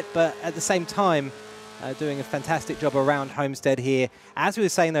than on it, but at the same time, doing a fantastic job around Homestead here. As we were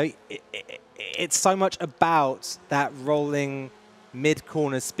saying, though, it's so much about that rolling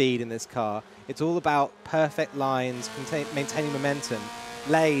mid-corner speed in this car. It's all about perfect lines, maintaining momentum.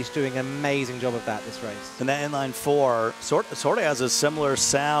 Leigh's doing an amazing job of that this race. And that inline 4 sort of has a similar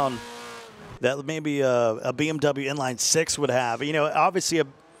sound that maybe a BMW inline 6 would have. You know, obviously,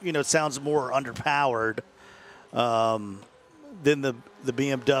 it sounds more underpowered than the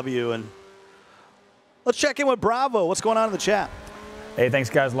BMW. And let's check in with Bravo. What's going on in the chat? Hey, thanks,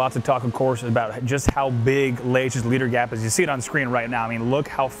 guys. Lots of talk, of course, about just how big Leigh's leader gap is. You see it on screen right now. I mean, look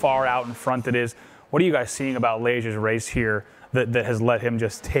how far out in front it is. What are you guys seeing about Leigh's race here that has let him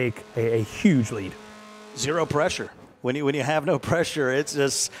just take a huge lead? Zero pressure. When you have no pressure, it's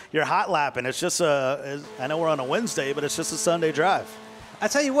just you're hot lapping. It's just I know we're on a Wednesday, but it's just a Sunday drive. I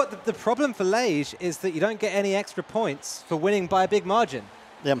tell you what, the problem for Leigh is that you don't get any extra points for winning by a big margin.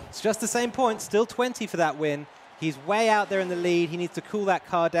 Yeah. It's just the same points, still 20 for that win. He's way out there in the lead. He needs to cool that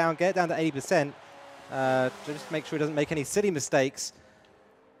car down, get it down to 80%, just make sure he doesn't make any silly mistakes.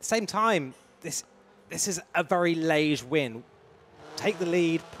 At the same time, this is a very Leigh win. Take the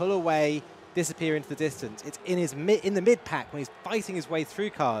lead, pull away, disappear into the distance. It's in the mid-pack when he's fighting his way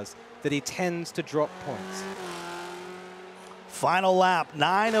through cars that he tends to drop points. Final lap,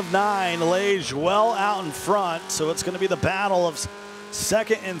 9 of 9. Leigh well out in front, so it's going to be the battle of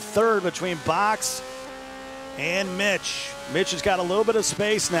second and third between Box and Mitch. Mitch has got a little bit of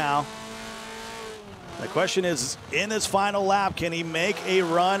space now. The question is, in this final lap, can he make a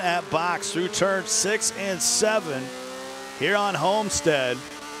run at Box through turns 6 and 7 here on Homestead?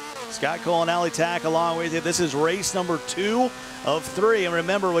 Scott Cole and Ali Tack along with you. This is race number 2 of 3. And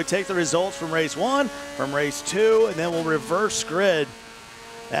remember, we take the results from race 1, from race 2, and then we'll reverse grid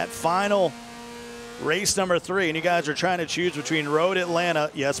that final race number 3. And you guys are trying to choose between Road Atlanta,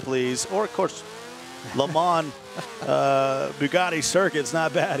 yes please, or of course Le Mans Bugatti circuit's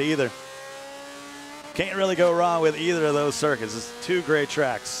not bad either. Can't really go wrong with either of those circuits. It's 2 great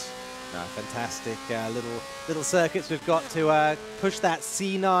tracks. Fantastic little circuits we've got to push that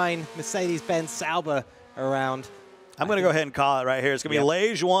C9 Mercedes-Benz Sauber around. I'm going to go ahead and call it right here. It's going to be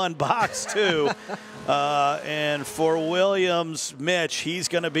Leigh 1, Box 2. And for Williams, Mitch, he's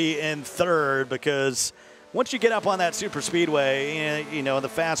going to be in third because once you get up on that super speedway, you know, the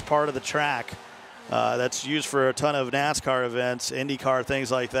fast part of the track, that's used for a ton of NASCAR events, IndyCar, things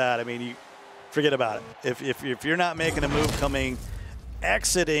like that. I mean, you forget about it. If you're not making a move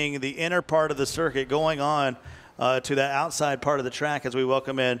exiting the inner part of the circuit, going on to that outside part of the track as we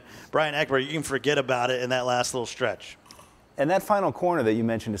welcome in Brian Eckberg, you can forget about it in that last little stretch. And that final corner that you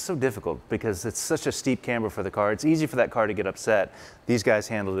mentioned is so difficult because it's such a steep camber for the car. It's easy for that car to get upset. These guys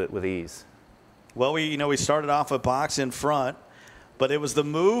handled it with ease. Well, we started off with Box in front, but it was the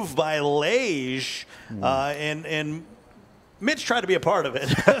move by Leigh, and Mitch tried to be a part of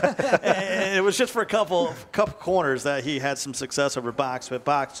it. And it was just for a couple corners that he had some success over Box. But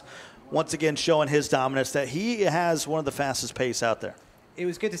Box, once again, showing his dominance, that he has one of the fastest pace out there. It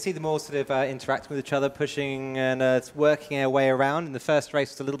was good to see them all sort of interacting with each other, pushing and working our way around. In the first race,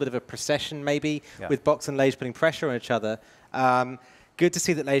 it was a little bit of a procession maybe, with Box and Leigh putting pressure on each other. Good to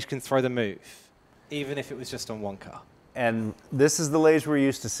see that Leigh can throw the move, even if it was just on one car. And this is the Leigh we're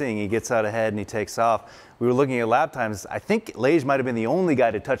used to seeing. He gets out ahead and he takes off. We were looking at lap times. I think Leigh might have been the only guy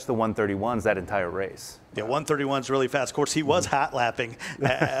to touch the 131s that entire race. Yeah, 131's really fast. Of course, he was hot lapping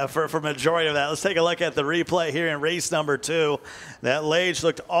for majority of that. Let's take a look at the replay here in race number 2. That Leigh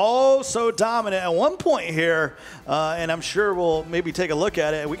looked oh so dominant at one point here, and I'm sure we'll maybe take a look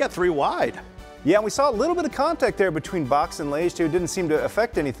at it. We got 3 wide. Yeah, we saw a little bit of contact there between Box and Leigh too. It didn't seem to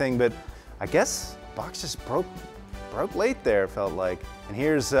affect anything, but I guess Box just broke late there, felt like. And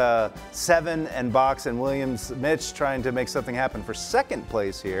here's 7 and Box and Williams. Mitch trying to make something happen for second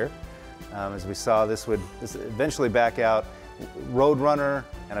place here. As we saw, this would eventually back out. Roadrunner,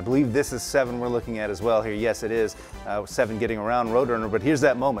 and I believe this is 7 we're looking at as well here. Yes, it is. 7 getting around Roadrunner, but here's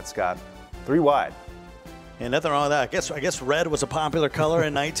that moment, Scott. 3 wide. And nothing wrong with that. I guess red was a popular color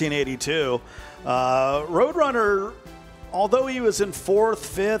in 1982. Roadrunner, although he was in 4th,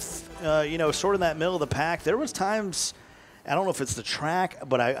 5th, sort of in that middle of the pack, there was times, I don't know if it's the track,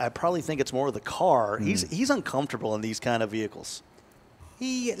 but I probably think it's more of the car. He's uncomfortable in these kind of vehicles.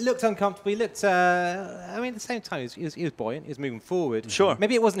 He looked uncomfortable. He looked, I mean, at the same time, he was buoyant. He was moving forward. Sure.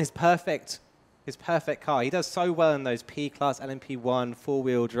 Maybe it wasn't his perfect car. He does so well in those P-Class, LMP1,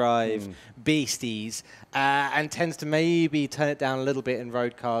 four-wheel drive beasties, and tends to maybe turn it down a little bit in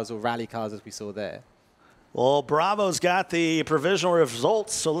road cars or rally cars, as we saw there. Well, Bravo's got the provisional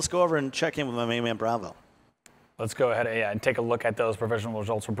results, so let's go over and check in with my main man, Bravo. Let's go ahead and take a look at those provisional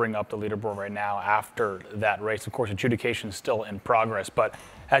results. We'll bring up the leaderboard right now after that race. Of course, adjudication is still in progress, but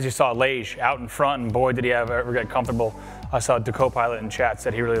as you saw, Lage out in front, and boy, did he ever get comfortable. I saw the co-pilot in chat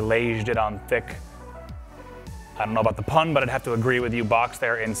said he really laged it on thick. I don't know about the pun, but I'd have to agree with you. Box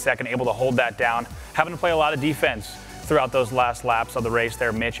there in second, able to hold that down. Having to play a lot of defense throughout those last laps of the race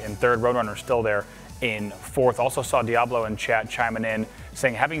there. Mitch in third, Roadrunner still there in fourth. Also saw Diablo in chat chiming in,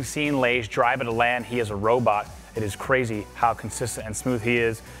 saying, having seen Lage drive at a land, he is a robot. It is crazy how consistent and smooth he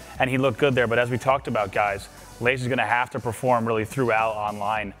is, and he looked good there. But as we talked about, guys, Lage is going to have to perform really throughout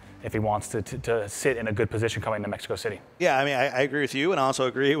online if he wants to sit in a good position coming to Mexico City. Yeah, I mean, I agree with you, and I also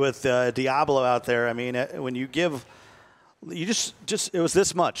agree with Diablo out there. I mean, when you give, you just it was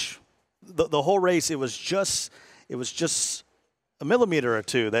this much. The whole race, it was just a millimeter or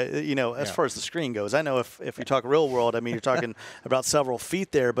two, that, as far as the screen goes. I know if you talk real world, I mean, you're talking about several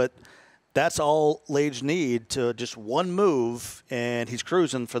feet there, but that's all Lage need to just one move, and he's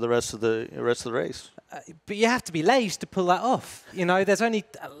cruising for the rest of the race. But you have to be Lage to pull that off. There's only,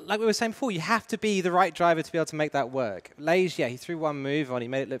 like we were saying before, you have to be the right driver to be able to make that work. Lage, yeah, he threw one move on, he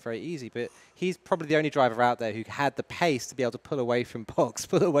made it look very easy, but he's probably the only driver out there who had the pace to be able to pull away from Box,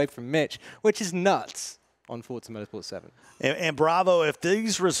 pull away from Mitch, which is nuts on Forza Motorsport 7. And Bravo, if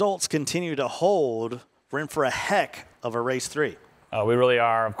these results continue to hold, we're in for a heck of a race 3. We really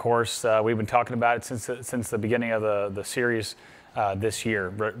are, of course. We've been talking about it since the beginning of the series this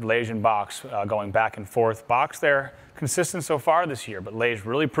year. Lage and Box going back and forth. Box there, consistent so far this year, but Lage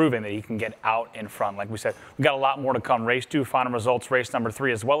really proving that he can get out in front. Like we said, we got a lot more to come. Race 2, final results, race number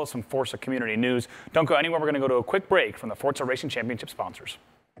 3, as well as some Forza community news. Don't go anywhere. We're going to go to a quick break from the Forza Racing Championship sponsors.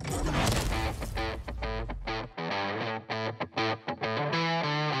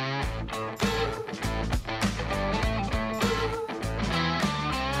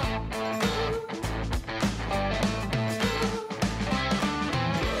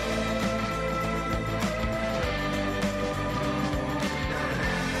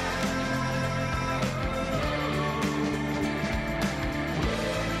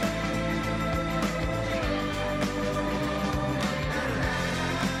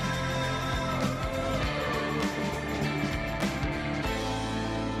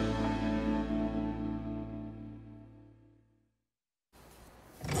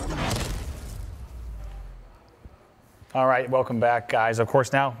 All right, welcome back, guys. Of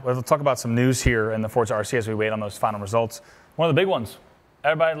course, now let's talk about some news here in the ForzaRC as we wait on those final results. One of the big ones,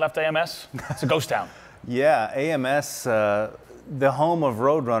 everybody left AMS. It's a ghost town. Yeah, AMS, the home of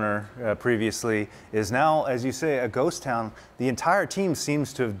Roadrunner previously, is now, as you say, a ghost town. The entire team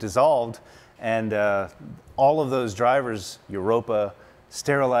seems to have dissolved, and all of those drivers, Europa,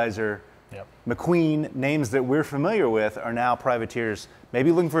 Sterilizer, McQueen, names that we're familiar with, are now privateers. Maybe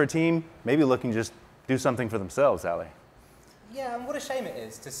looking for a team, maybe looking just do something for themselves, Ali. Yeah, and what a shame it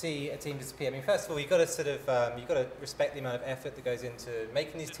is to see a team disappear. I mean, first of all, you've got to you've got to respect the amount of effort that goes into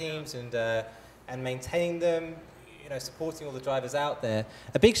making these teams and maintaining them. Supporting all the drivers out there.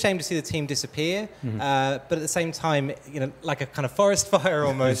 A big shame to see the team disappear, but at the same time, like a kind of forest fire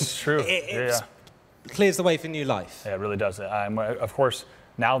almost. It's true. It clears the way for new life. Yeah, it really does. Of course,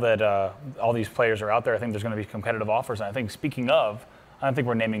 now that all these players are out there, I think there's going to be competitive offers. And I think, speaking of, I don't think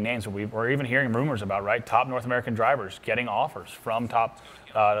we're naming names, but we're even hearing rumors about, right, top North American drivers getting offers from top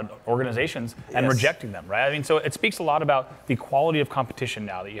organizations and rejecting them, right? I mean, so it speaks a lot about the quality of competition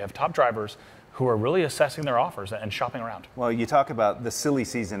now that you have top drivers who are really assessing their offers and shopping around. Well, you talk about the silly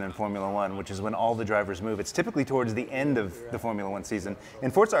season in Formula One, which is when all the drivers move. It's typically towards the end of the Formula One season.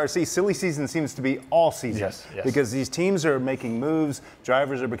 In ForzaRC, silly season seems to be all season. Yes. Because these teams are making moves,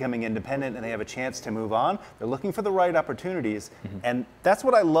 drivers are becoming independent, and they have a chance to move on. They're looking for the right opportunities, and that's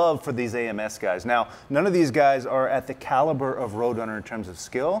what I love for these AMS guys. Now, none of these guys are at the caliber of Roadrunner in terms of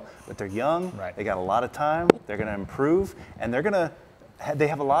skill, but they're young, they got a lot of time, they're going to improve, and they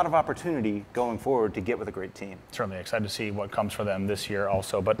have a lot of opportunity going forward to get with a great team. Certainly excited to see what comes for them this year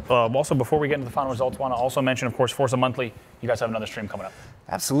also. But also, before we get into the final results, I want to also mention, of course, Forza Monthly. You guys have another stream coming up.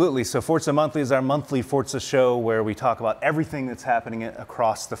 Absolutely. So Forza Monthly is our monthly Forza show where we talk about everything that's happening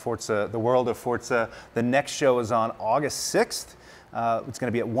across the world of Forza. The next show is on August 6th. It's going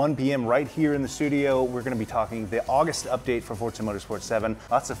to be at 1 p.m. right here in the studio. We're going to be talking the August update for Forza Motorsport 7,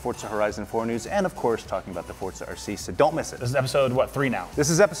 lots of Forza Horizon 4 news, and of course talking about the ForzaRC, so don't miss it. This is episode, what, 3 now? This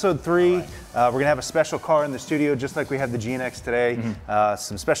is episode 3. Right. We're going to have a special car in the studio, just like we had the GNX today.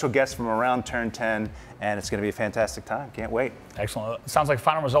 Some special guests from around Turn 10, and it's going to be a fantastic time. Can't wait. Excellent. Sounds like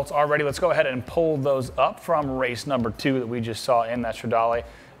final results are ready. Let's go ahead and pull those up from race number 2 that we just saw in that Stradale.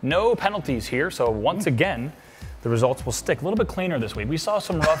 No penalties here, so once again, the results will stick a little bit cleaner this week. We saw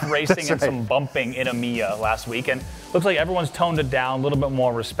some rough racing and some bumping in EMEA last week, and looks like everyone's toned it down, a little bit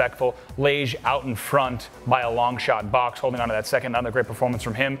more respectful. Lage out in front by a long shot box, holding on to that second. Another great performance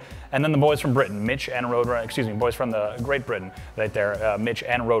from him. And then the boys from Britain, Mitch and Roadrunner, excuse me, boys from the Great Britain right there, Mitch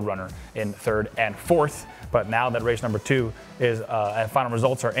and Roadrunner in 3rd and 4th. But now that race number 2 is, and final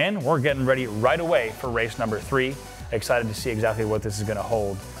results are in, we're getting ready right away for race number 3. Excited to see exactly what this is going to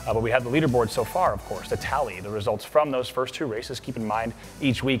hold. But we have the leaderboard so far, of course, to tally the results from those first 2 races. Keep in mind,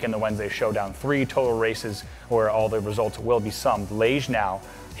 each week in the Wednesday Showdown, 3 total races where all the results will be summed. Lage now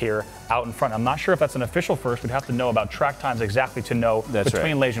here out in front. I'm not sure if that's an official first. We'd have to know about track times exactly to know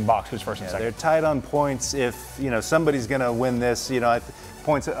between Lage and Box who's first and second. They're tied on points. If somebody's going to win this,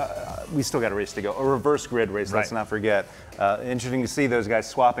 points. We still got a race to go. A reverse grid race. Let's not forget. Interesting to see those guys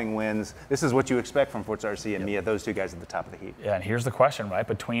swapping wins. This is what you expect from ForzaRC and EMEA. Those 2 guys at the top of the heap. Yeah, and here's the question, right?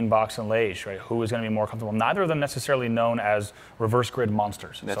 Between Box and Lage, right? Who is going to be more comfortable? Neither of them necessarily known as reverse grid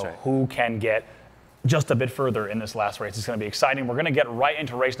monsters. That's right. Who can get just a bit further in this last race? It's going to be exciting. We're going to get right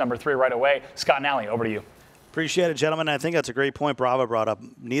into race number 3 right away. Scott Nally, over to you. Appreciate it, gentlemen. I think that's a great point Bravo brought up.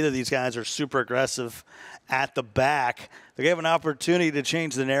 Neither of these guys are super aggressive at the back. They have an opportunity to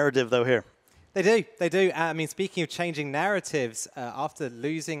change the narrative, though, here. They do. They do. I mean, speaking of changing narratives, after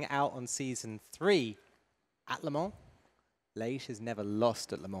losing out on Season 3 at Le Mans, Lage has never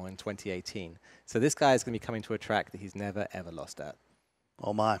lost at Le Mans in 2018. So this guy is going to be coming to a track that he's never, ever lost at.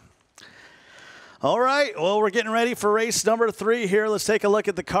 Oh, my. All right, well, we're getting ready for race number 3 here. Let's take a look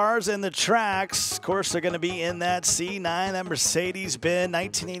at the cars and the tracks. Of course, they're going to be in that C9, that Mercedes-Benz.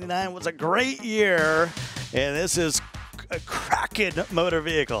 1989 was a great year, and this is a cracking motor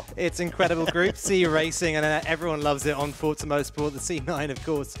vehicle. It's incredible Group C racing, and everyone loves it on Forza Motorsport. The C9, of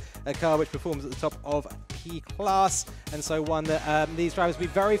course, a car which performs at the top of P-Class, and so one that these drivers will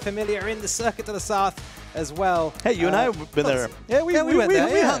be very familiar in the circuit to the south as well. Hey, you and I have been there. Yeah, we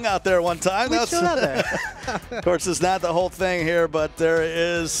hung out there one time. We chilled out there. Of course, it's not the whole thing here, but there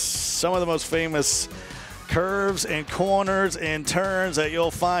is some of the most famous curves and corners and turns that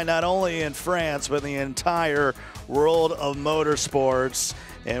you'll find not only in France, but in the entire world of motorsports.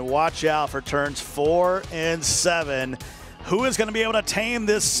 And watch out for turns 4 and 7. Who is going to be able to tame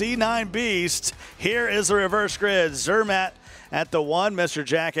this C9 beast? Here is the reverse grid. Zermatt at the 1, Mr.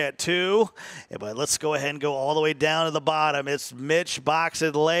 Jack at 2. But let's go ahead and go all the way down to the bottom. It's Mitch, Box,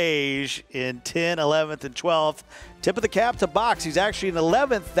 and Lage in 10th, 11th, and 12th. Tip of the cap to Box. He's actually in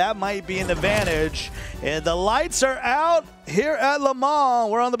 11th. That might be an advantage. And the lights are out here at Le Mans.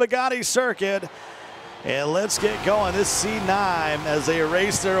 We're on the Bugatti circuit. And let's get going. This C9 as they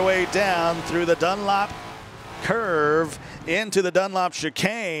race their way down through the Dunlop curve into the Dunlop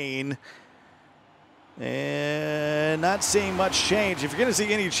chicane. And not seeing much change. If you're going to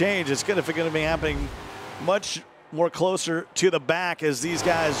see any change, it's going to be happening much more closer to the back as these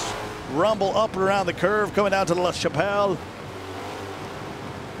guys rumble up and around the curve coming down to La Chapelle.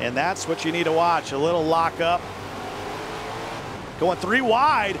 And that's what you need to watch. A little lockup. Going 3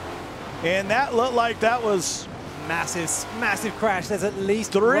 wide. And that looked like that was massive crash. There's at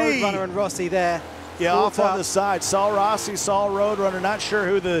least 3. Roadrunner and Rossi there. Yeah, off on the side. Saw Rossi, saw Roadrunner. Not sure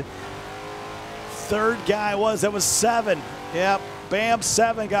who the 3rd guy was. That was 7. Yep, bam,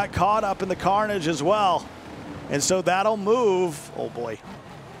 7 got caught up in the carnage as well. And so that'll move. Oh, boy.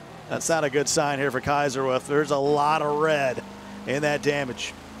 That's not a good sign here for Kaiserwolf. There's a lot of red in that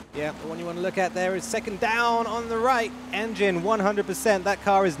damage. Yeah, the one you want to look at there is second down on the right. Engine 100%. That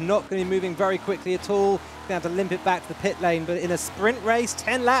car is not going to be moving very quickly at all. You're going to have to limp it back to the pit lane. But in a sprint race,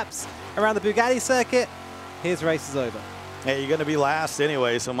 10 laps around the Bugatti circuit, his race is over. Hey, you're going to be last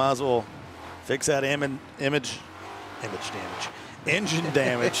anyway, so might as well fix that engine damage.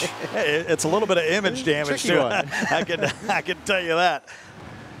 It's a little bit of image damage too. I can tell you that.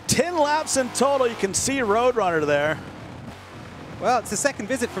 10 laps in total. You can see Roadrunner there. Well, it's the second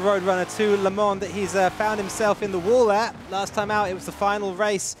visit for Roadrunner to Le Mans that he's found himself in the wall at. Last time out, it was the final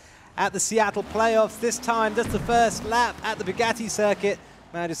race at the Seattle playoffs. This time, just the first lap at the Bugatti circuit.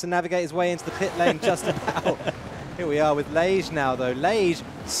 Manages to navigate his way into the pit lane just about. Here we are with Lage now, though. Lage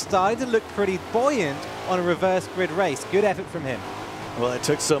started to look pretty buoyant on a reverse grid race. Good effort from him. Well, it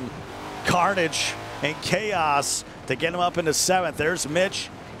took some carnage and chaos to get him up into 7th. There's Mitch.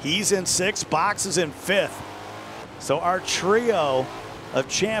 He's in 6th. Box is in 5th. So our trio of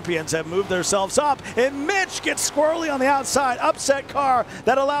champions have moved themselves up, and Mitch gets squirrely on the outside. Upset car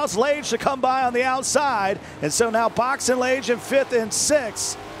that allows Lage to come by on the outside. And so now Box and Lage in 5th and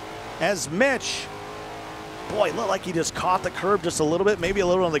 6th as Mitch, boy, it looked like he just caught the curb just a little bit, maybe a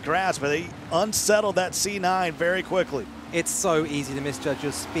little on the grass, but he unsettled that C9 very quickly. It's so easy to misjudge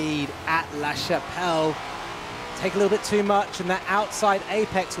your speed at La Chapelle. Take a little bit too much, and that outside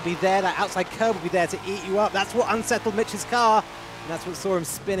apex will be there, that outside curb will be there to eat you up. That's what unsettled Mitch's car, and that's what saw him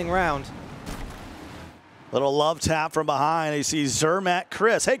spinning around. Little love tap from behind. You see Zermatt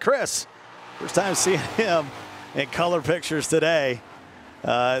Chris. Hey, Chris. First time seeing him in color pictures today.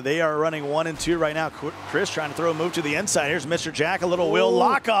 They are running 1 and 2 right now. Chris trying to throw a move to the inside. Here's Mr. Jack, a little wheel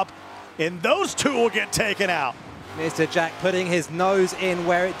lockup, and those two will get taken out. Mr. Jack putting his nose in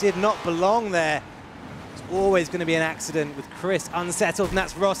where it did not belong there. It's always going to be an accident with Chris unsettled, and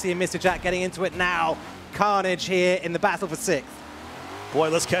that's Rossi and Mr. Jack getting into it now. Carnage here in the battle for 6th. Boy,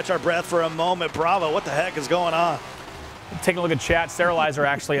 let's catch our breath for a moment. Bravo, what the heck is going on? Taking a look at chat, Sterilizer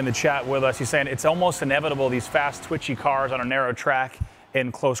actually in the chat with us. He's saying it's almost inevitable, these fast, twitchy cars on a narrow track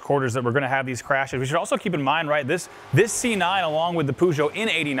in close quarters, that we're going to have these crashes. We should also keep in mind, right, this C9 along with the Peugeot in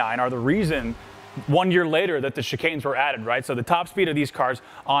 89 are the reason 1 year later that the chicanes were added, right? So the top speed of these cars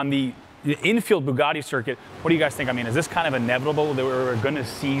on the infield Bugatti circuit, what do you guys think? I mean, is this kind of inevitable that we're going to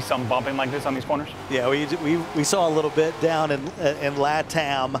see some bumping like this on these corners? Yeah, we saw a little bit down in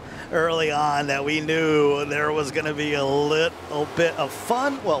LATAM early on that we knew there was going to be a little bit of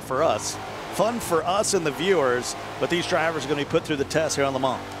fun, well, for us and the viewers, but these drivers are going to be put through the test here on Le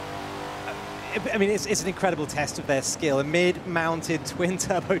Mans. I mean, it's an incredible test of their skill. A mid-mounted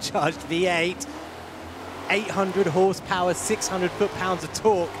twin-turbocharged V8, 800 horsepower, 600 foot-pounds of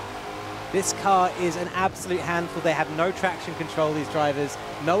torque. This car is an absolute handful. They have no traction control, these drivers,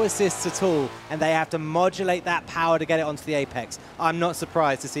 no assists at all, and they have to modulate that power to get it onto the apex. I'm not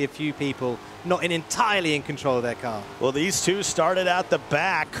surprised to see a few people not entirely in control of their car. Well, these two started at the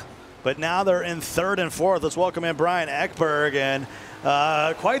back, but now they're in 3rd and 4th. Let's welcome in Brian Ekberg, and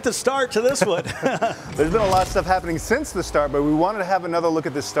quite the start to this one. There's been a lot of stuff happening since the start, but we wanted to have another look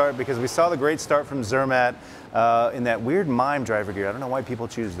at this start because we saw the great start from Zermatt in that weird mime driver gear. I don't know why people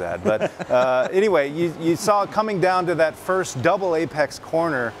choose that, but anyway, you saw it coming down to that first double apex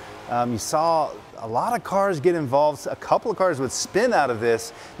corner. You saw a lot of cars get involved. A couple of cars would spin out of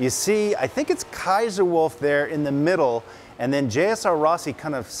this. You see, I think it's Kaiser Wolf there in the middle, and then JSR Rossi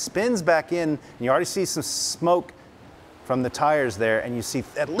kind of spins back in, and you already see some smoke from the tires there, and you see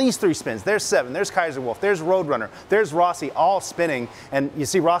at least 3 spins. There's 7, there's Kaiser Wolf, there's Roadrunner, there's Rossi, all spinning, and you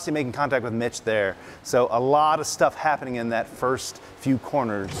see Rossi making contact with Mitch there. So a lot of stuff happening in that first few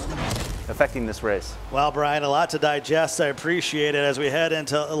corners affecting this race. Well, Brian, a lot to digest. I appreciate it as we head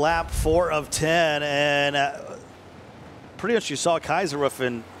into lap 4 of 10, and pretty much you saw Kaiser Wolf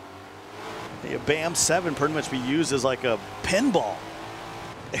and BAM 7 pretty much be used as like a pinball.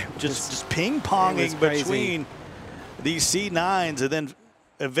 Just ping-ponging between these C9s and then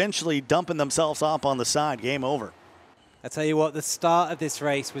eventually dumping themselves up on the side. Game over. I tell you what, the start of this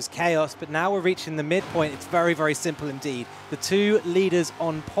race was chaos, but now we're reaching the midpoint. It's very, very simple indeed. The two leaders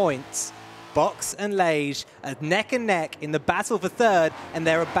on points, Box and Lage, are neck and neck in the battle for 3rd, and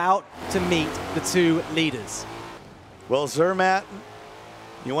they're about to meet the two leaders. Well, Zermatt,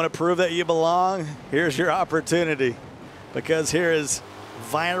 you want to prove that you belong? Here's your opportunity, because here is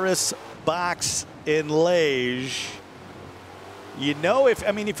Virus, Box, and Lage. You know,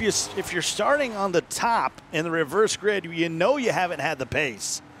 if you're starting on the top in the reverse grid, you know you haven't had the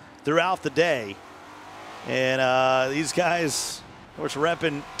pace throughout the day. And these guys, of course,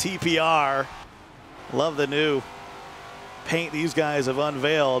 repping TPR. Love the new paint these guys have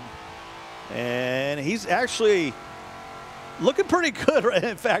unveiled. And he's actually looking pretty good,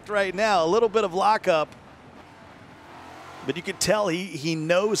 in fact, right now. A little bit of lockup. But you can tell he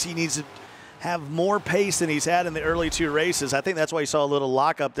knows he needs to have more pace than he's had in the early 2 races. I think that's why you saw a little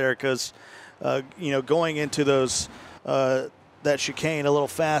lockup there, because going into those that chicane a little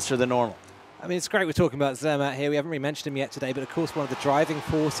faster than normal. I mean, it's great we're talking about Zermatt here. We haven't really mentioned him yet today, but of course one of the driving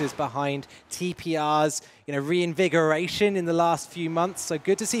forces behind TPR's reinvigoration in the last few months. So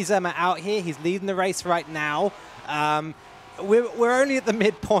good to see Zermatt out here. He's leading the race right now. We're only at the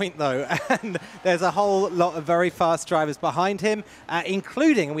midpoint, though, and there's a whole lot of very fast drivers behind him,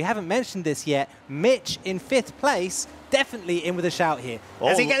 including, and we haven't mentioned this yet, Mitch in 5th place, definitely in with a shout here.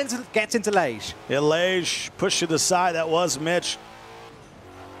 As he gets into Lage. Yeah, Lage pushed to the side. That was Mitch.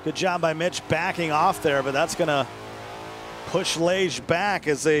 Good job by Mitch backing off there, but that's going to push Lage back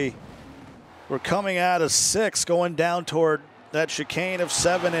as they We're coming out of 6, going down toward that chicane of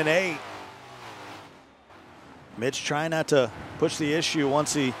 7 and 8. Mitch trying not to push the issue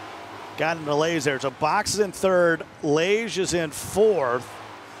once he got into Lage there. So Box is in 3rd, Lage is in 4th.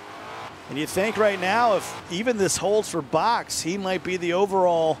 And you think right now, if even this holds for Box, he might be the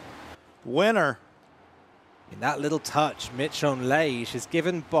overall winner. In that little touch, Mitch on Lage has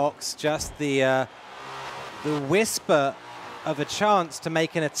given Box just the whisper of a chance to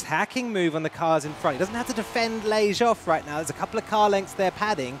make an attacking move on the cars in front. He doesn't have to defend Lage off right now. There's a couple of car lengths there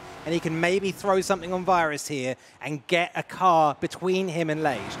padding, and he can maybe throw something on Virus here and get a car between him and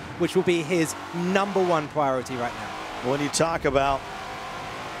Lage, which will be his #1 priority right now. When you talk about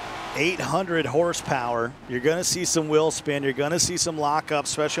 800 horsepower, you're going to see some wheel spin. You're going to see some lockup,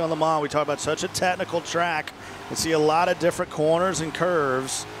 especially on the Mans. We talk about such a technical track. You see a lot of different corners and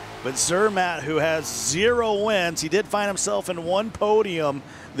curves. But Zermatt, who has 0 wins, he did find himself in 1 podium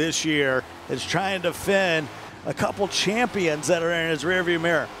this year, is trying to defend a couple champions that are in his rearview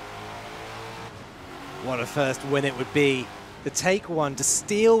mirror. What a first win it would be to take one, to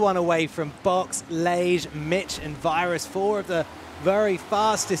steal one away from Box, Lage, Mitch, and Virus, 4 of the very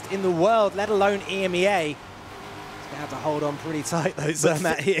fastest in the world, let alone EMEA. He's going to have to hold on pretty tight, though,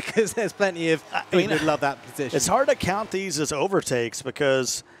 Zermatt here, because there's plenty of people who'd love that position. It's hard to count these as overtakes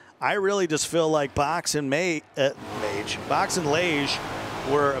because I really just feel like Box and Lage I've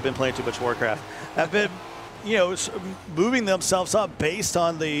been playing too much Warcraft, have been, moving themselves up based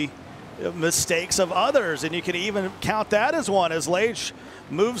on the mistakes of others, and you can even count that as one as Lage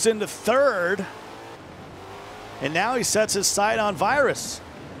moves into 3rd, and now he sets his sight on Virus.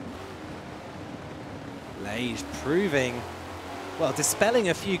 Lage proving, well, dispelling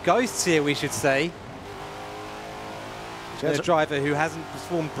a few ghosts here, we should say. A driver who hasn't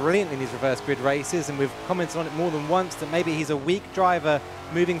performed brilliantly in these reverse grid races, and we've commented on it more than once that maybe he's a weak driver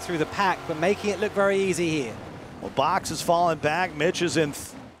moving through the pack, but making it look very easy here. Well, Box is falling back. Mitch is in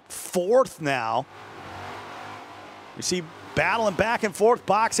 4th now. You see battling back and forth.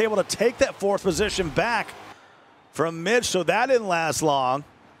 Box able to take that 4th position back from Mitch, so that didn't last long.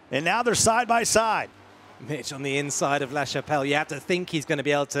 And now they're side by side. Mitch on the inside of La Chapelle. You have to think he's going to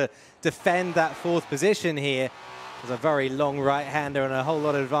be able to defend that 4th position here. There's a very long right-hander and a whole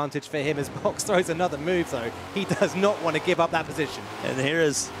lot of advantage for him as Box throws another move, though. He does not want to give up that position. And here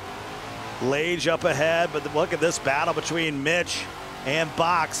is Lage up ahead, but look at this battle between Mitch and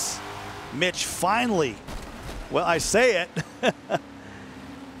Box. Mitch finally, well, I say it, and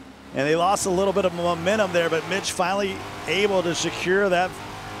they lost a little bit of momentum there, but Mitch finally able to secure that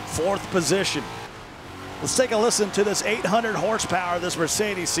 4th position. Let's take a listen to this 800 horsepower, this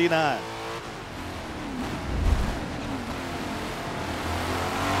Mercedes C9.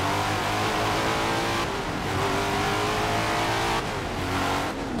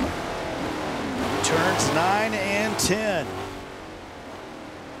 Turns 9 and 10.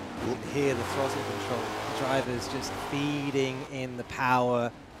 You can hear the throttle control. The driver's just feeding in the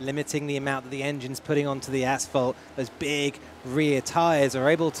power, limiting the amount that the engine's putting onto the asphalt. Those big rear tires are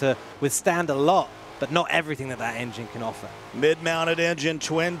able to withstand a lot, but not everything that that engine can offer. Mid-mounted engine,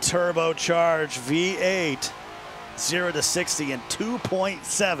 twin turbocharged V8, 0 to 60 in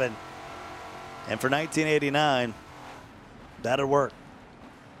 2.7. And for 1989, that'll work.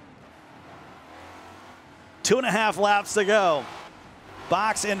 2.5 laps to go.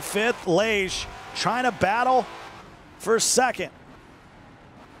 Box in 5th, Lage trying to battle for 2nd.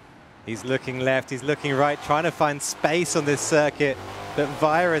 He's looking left, he's looking right, trying to find space on this circuit, but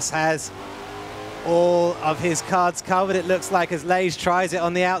Virus has all of his cards covered, it looks like, as Lage tries it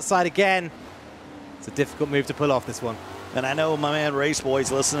on the outside again. It's a difficult move to pull off, this one. And I know my man Race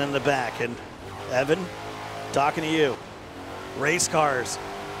Boy's listening in the back, and Evan, talking to you. Race cars.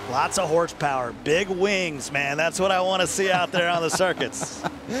 Lots of horsepower, big wings, man. That's what I want to see out there on the circuits.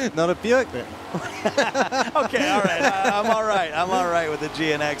 Not a Buick then. Okay, all right. I'm all right. I'm all right with the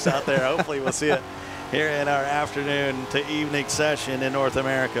GNX out there. Hopefully we'll see it here in our afternoon to evening session in North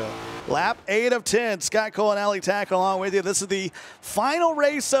America. Lap 8 of 10. Scott Cole and Ali Tack along with you. This is the final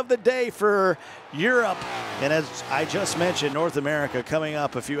race of the day for Europe. And as I just mentioned, North America coming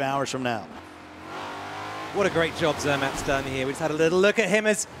up a few hours from now. What a great job Zermatt's done here. We just had a little look at him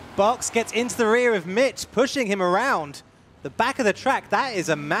as Box gets into the rear of Mitch, pushing him around the back of the track. That is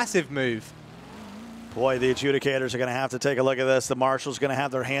a massive move. Boy, the adjudicators are going to have to take a look at this. The marshals going to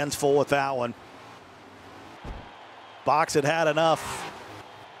have their hands full with that one. Box had had enough.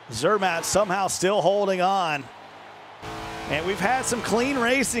 Zermatt somehow still holding on. And we've had some clean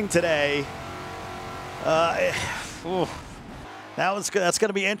racing today. That's going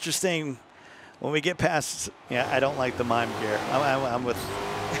to be interesting. When we get past, yeah, I don't like the mime gear. I'm with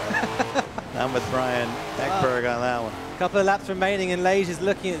I'm with Brian Ekberg on that one. A couple of laps remaining, and Lage is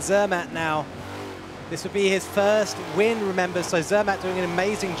looking at Zermatt now. This would be his first win, remember, so Zermatt doing an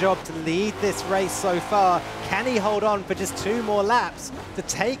amazing job to lead this race so far. Can he hold on for just 2 more laps to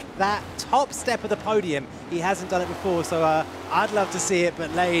take that top step of the podium? He hasn't done it before, so I'd love to see it, but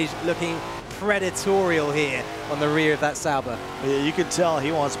Lage looking predatorial here on the rear of that Sauber. Yeah, you can tell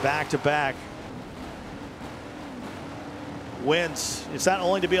he wants back-to-back wins. It's not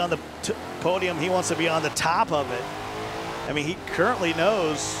only to be on the podium, he wants to be on the top of it. I mean, he currently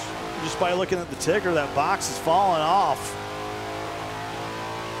knows, just by looking at the ticker, that box is falling off.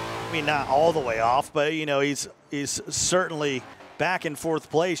 I mean, not all the way off, but you know, he's certainly back in 4th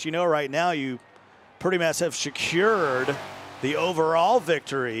place. You know, right now you pretty much have secured the overall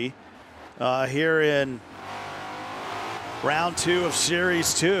victory here in round 2 of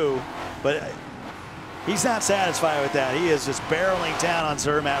Series 2, but he's not satisfied with that. He is just barreling down on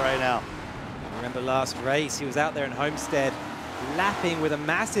Zermatt right now. Remember last race, he was out there in Homestead lapping with a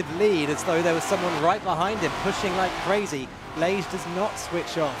massive lead as though there was someone right behind him pushing like crazy. Lage does not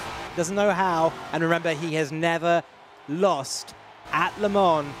switch off, doesn't know how, and remember, he has never lost at Le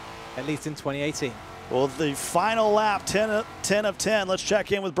Mans, at least in 2018. Well, the final lap, 10 of 10. Let's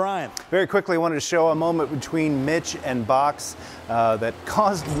check in with Brian. Very quickly, I wanted to show a moment between Mitch and Box that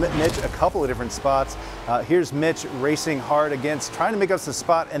caused Mitch a couple of different spots. Here's Mitch racing hard against, trying to make up the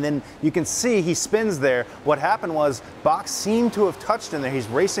spot, and then you can see he spins there. What happened was Box seemed to have touched in there. He's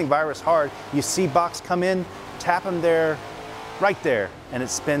racing Virus hard. You see Box come in, tap him there, right there, and it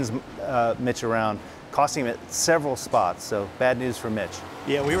spins Mitch around, costing him at several spots. So bad news for Mitch.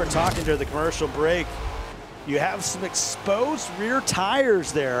 Yeah, we were talking during the commercial break. You have some exposed rear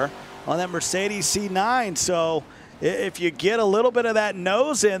tires there on that Mercedes C9. So if you get a little bit of that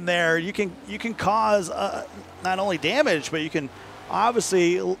nose in there, you can cause not only damage, but you can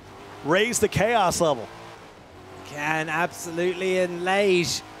obviously raise the chaos level. Can, absolutely, and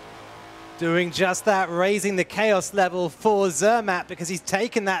Lage doing just that, raising the chaos level for Zermatt because he's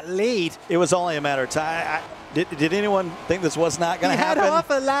taken that lead. It was only a matter of time. Did anyone think this was not going to happen? He had half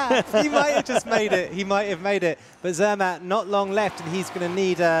a lap. He might have just made it. He might have made it. But Zermatt, not long left, and he's going to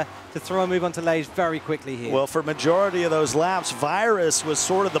need to throw a move onto Lage very quickly here. Well, for majority of those laps, Virus was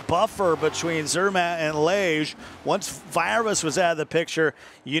sort of the buffer between Zermatt and Lage. Once Virus was out of the picture,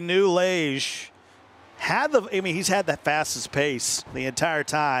 you knew Lage had he's had the fastest pace the entire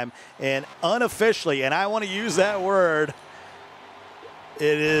time, and unofficially, and I want to use that word,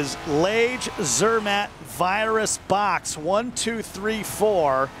 it is Lage, Zermatt, Virus, Box, 1, 2, 3,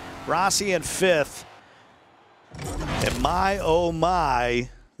 4. Rossi in 5th. And my, oh my,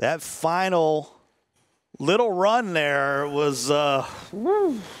 that final little run there was,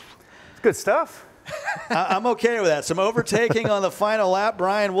 Good stuff. I'm okay with that. Some overtaking on the final lap,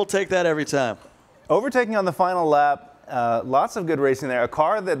 Brian, we'll take that every time. Overtaking on the final lap, lots of good racing there. A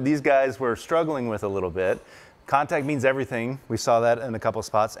car that these guys were struggling with a little bit. Contact means everything. We saw that in a couple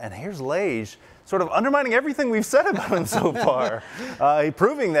spots. And here's Lage sort of undermining everything we've said about him so far.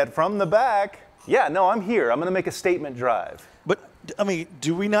 Proving that from the back, yeah, no, I'm here. I'm going to make a statement drive. But, I mean,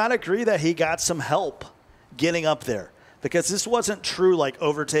 do we not agree that he got some help getting up there? Because this wasn't true like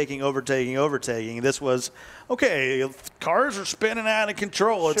overtaking. This was, okay, cars are spinning out of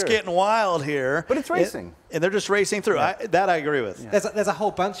control. Sure. It's getting wild here. But it's racing. And they're just racing through. Yeah. That I agree with. Yeah. There's a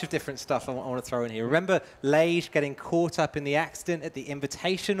whole bunch of different stuff I want to throw in here. Remember Lage getting caught up in the accident at the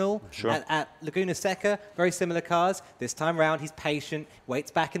Invitational at Laguna Seca? Very similar cars. This time round, he's patient,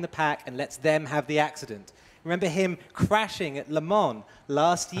 waits back in the pack, and lets them have the accident. Remember him crashing at Le Mans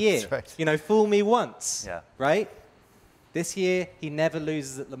last year? That's right. You know, fool me once, yeah. Right? This year, he never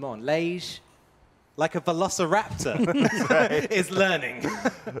loses at Le Mans. Lage, like a velociraptor, is learning.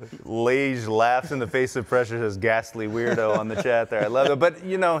 Lage laughs in the face of pressure, says ghastly weirdo on the chat there. I love it. But,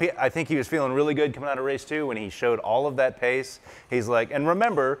 you know, I think he was feeling really good coming out of race 2 when he showed all of that pace. He's like, and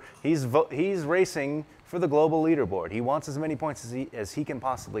remember, he's racing for the global leaderboard. He wants as many points as he can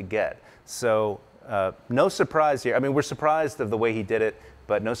possibly get. So no surprise here. I mean, we're surprised of the way he did it,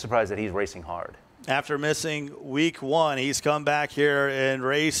 but no surprise that he's racing hard. After missing week 1, he's come back here and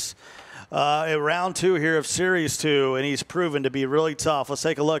race in round 2 here of Series 2, and he's proven to be really tough. Let's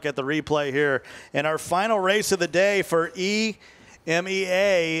take a look at the replay here. And our final race of the day for EMEA,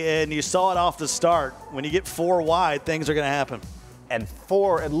 and you saw it off the start. When you get 4 wide, things are going to happen. And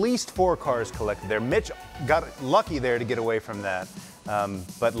at least 4 cars collected there. Mitch got lucky there to get away from that.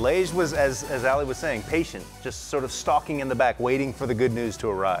 But Lage was, as Ali was saying, patient, just sort of stalking in the back, waiting for the good news to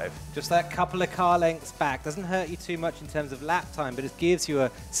arrive. Just that couple of car lengths back. Doesn't hurt you too much in terms of lap time, but it gives you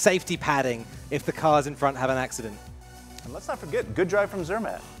a safety padding if the cars in front have an accident. And let's not forget, good drive from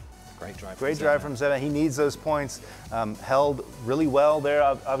Zermatt. Great drive. Great drive from Zema. He needs those points. Held really well there.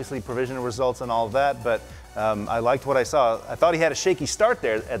 Obviously, provisional results and all of that, but I liked what I saw. I thought he had a shaky start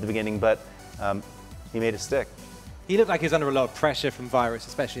there at the beginning, but he made it stick. He looked like he was under a lot of pressure from Virus,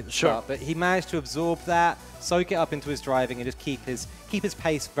 especially at the start, but he managed to absorb that, soak it up into his driving, and just keep his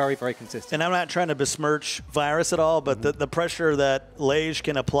pace very, very consistent. And I'm not trying to besmirch Virus at all, but the pressure that Lage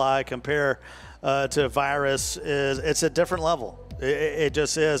can apply compare to Virus it's a different level. It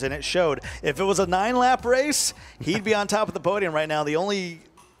just is, and it showed. If it was a 9-lap race, he'd be on top of the podium right now. The only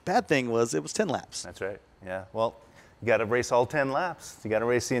bad thing was it was 10 laps. That's right. Yeah. Well, you got to race all 10 laps. You got to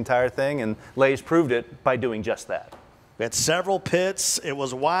race the entire thing, and Lage proved it by doing just that. We had several pits. It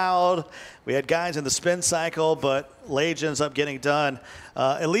was wild. We had guys in the spin cycle, but Lage ends up getting done,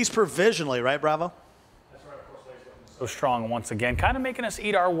 at least provisionally, right, Bravo? That's right, of course, Lage looking so strong once again, kind of making us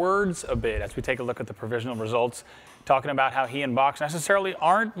eat our words a bit as we take a look at the provisional results, talking about how he and Box necessarily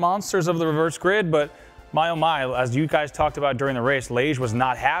aren't monsters of the reverse grid, but my oh my, as you guys talked about during the race, Lage was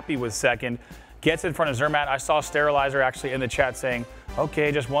not happy with second, gets in front of Zermatt. I saw Sterilizer actually in the chat saying,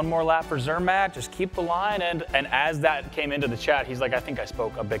 okay, just one more lap for Zermatt, just keep the line. And as that came into the chat, he's like, I think I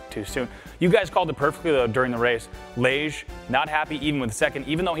spoke a bit too soon. You guys called it perfectly though during the race. Lage, not happy even with second.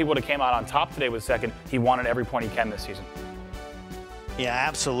 Even though he would have came out on top today with second, he wanted every point he can this season. Yeah,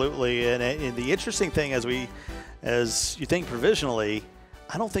 absolutely. And the interesting thing as you think provisionally,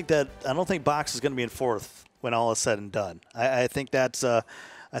 I don't think Box is going to be in fourth when all is said and done. I think that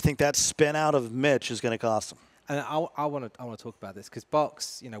spin out of Mitch is going to cost him. And I want to talk about this because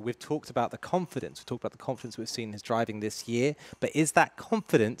Box, we've talked about the confidence. We've talked about the confidence we've seen in his driving this year. But is that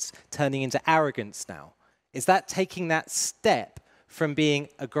confidence turning into arrogance now? Is that taking that step from being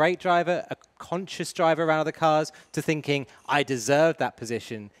a great driver, a conscious driver around other cars, to thinking, I deserve that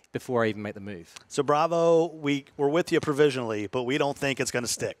position before I even make the move? So, Bravo, we're with you provisionally, but we don't think it's going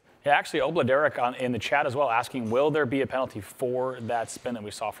to stick. Yeah, actually, Obla Derek in the chat as well asking, will there be a penalty for that spin that we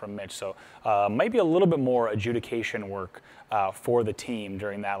saw from Mitch? So maybe a little bit more adjudication work for the team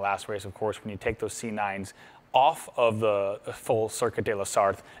during that last race. Of course, when you take those C9s off of the full Circuit de la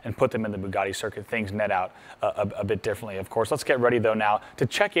Sarthe and put them in the Bugatti circuit, things net out a bit differently. Of course, let's get ready, though, now to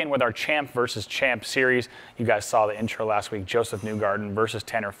check in with our Champ versus Champ series. You guys saw the intro last week, Joseph Newgarden versus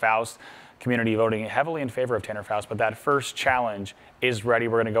Tanner Faust. Community voting heavily in favor of Tanner Faust, but that first challenge is ready.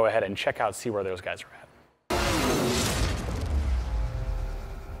 We're going to go ahead and check out, see where those guys are at.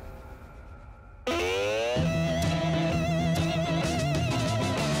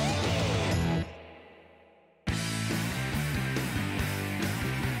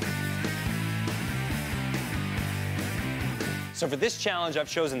 So for this challenge, I've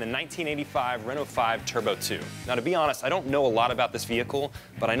chosen the 1985 Renault 5 Turbo 2. Now, to be honest, I don't know a lot about this vehicle,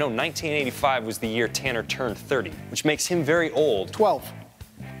 but I know 1985 was the year Tanner turned 30, which makes him very old. 12.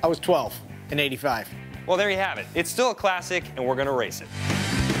 I was 12 in 85. Well, there you have it. It's still a classic, and we're going to race it.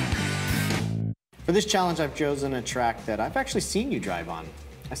 For this challenge, I've chosen a track that I've actually seen you drive on.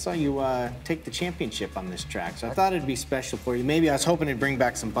 I saw you take the championship on this track, so I thought it'd be special for you. Maybe I was hoping to bring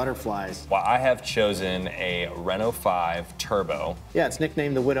back some butterflies. Well, I have chosen a Renault 5 Turbo. Yeah, it's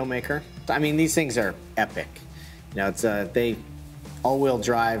nicknamed the Widowmaker. I mean, these things are epic. It's they all-wheel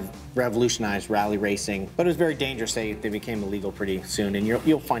drive revolutionized rally racing, but it was very dangerous. They became illegal pretty soon, and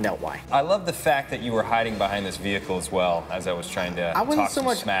you'll find out why. I love the fact that you were hiding behind this vehicle as well as I was trying to talk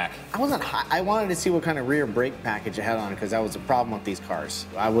some smack. I wasn't. I wanted to see what kind of rear brake package it had on, because that was a problem with these cars.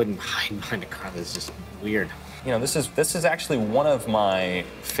 I wouldn't hide behind a car that's just weird. This is actually one of my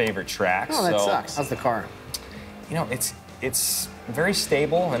favorite tracks. Oh, that sucks. How's the car? It's very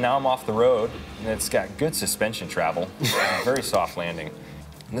stable, and now I'm off the road, and it's got good suspension travel, very soft landing.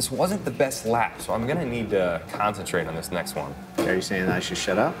 And this wasn't the best lap, so I'm gonna need to concentrate on this next one. Are you saying that I should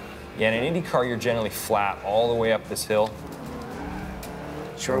shut up? Yeah, in an Indy car, you're generally flat all the way up this hill.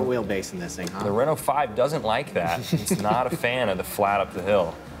 Short wheelbase in this thing, huh? The Renault 5 doesn't like that. It's not a fan of the flat up the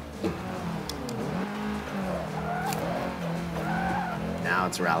hill. Now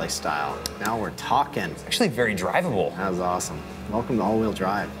it's rally style. Now we're talking. It's actually very drivable. That was awesome. Welcome to all-wheel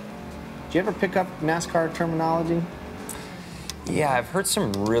drive. Did you ever pick up NASCAR terminology? Yeah, I've heard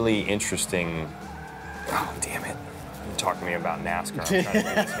some really interesting... Oh, damn it. You're talking to me about NASCAR. I'm trying to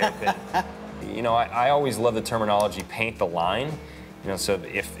make this hairpin. I always love the terminology paint the line. So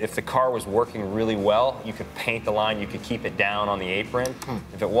if the car was working really well, you could paint the line, you could keep it down on the apron.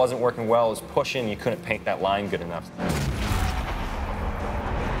 If it wasn't working well, it was pushing, you couldn't paint that line good enough.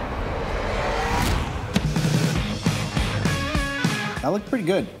 That looked pretty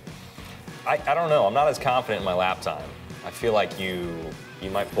good. I don't know. I'm not as confident in my lap time. I feel like you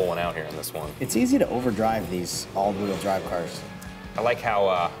might pull one out here in this one. It's easy to overdrive these all-wheel drive cars. I like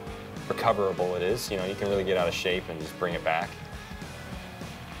how recoverable it is. You know, you can really get out of shape and just bring it back.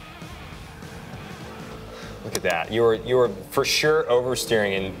 Look at that. You were for sure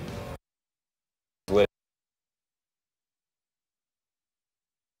oversteering and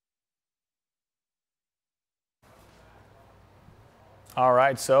All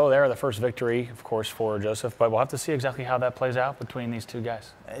right, so there, the first victory, of course, for Joseph, but we'll have to see exactly how that plays out between these two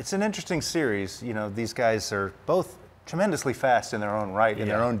guys. It's an interesting series. You know, these guys are both tremendously fast in their own right, in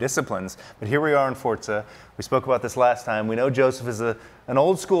their own disciplines. But here we are in Forza. We spoke about this last time. We know Joseph is an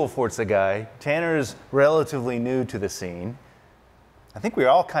old school Forza guy. Tanner is relatively new to the scene. I think we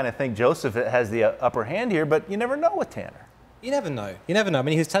all kind of think Joseph has the upper hand here, but you never know with Tanner. You never know. You never know. I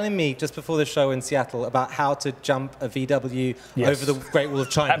mean, he was telling me just before the show in Seattle about how to jump a VW over the Great Wall of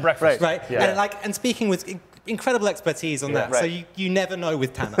China. At breakfast. Right? Yeah. And speaking with incredible expertise on that. Right. So you never know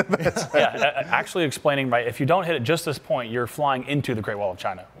with Tanner. Actually explaining, right, if you don't hit it just this point, you're flying into the Great Wall of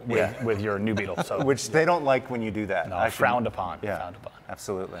China with your new Beetle. So, Which they don't like when you do that. no, frowned upon. Yeah, Frowned upon.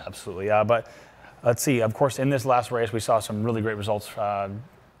 absolutely. Absolutely. But let's see. Of course, in this last race, we saw some really great results.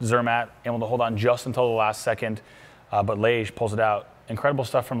 Zermatt able to hold on just until the last second, but Lage pulls it out. Incredible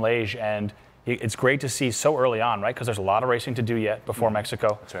stuff from Lage, and it's great to see so early on, right? Because there's a lot of racing to do yet before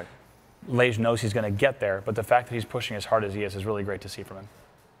Mexico. That's right. Lage knows he's going to get there, but the fact that he's pushing as hard as he is really great to see from him.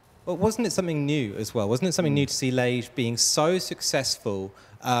 Well, wasn't it something new as well? Wasn't it something new to see Lage being so successful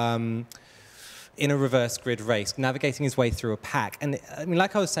in a reverse grid race, navigating his way through a pack? And I mean,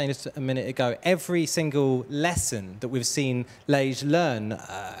 like I was saying just a minute ago, every single lesson that we've seen Lage learn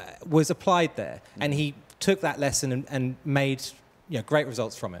was applied there, and he took that lesson and made great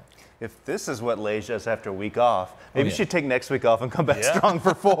results from it. If this is what Lage does after a week off, maybe you should take next week off and come back strong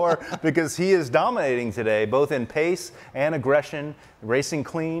for 4, because he is dominating today, both in pace and aggression, racing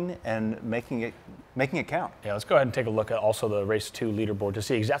clean and making it count. Yeah, let's go ahead and take a look at also the race 2 leaderboard to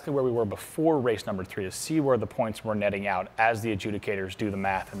see exactly where we were before race number 3, to see where the points were netting out as the adjudicators do the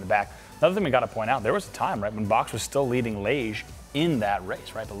math in the back. Another thing we got to point out, there was a time, right, when Box was still leading Lage in that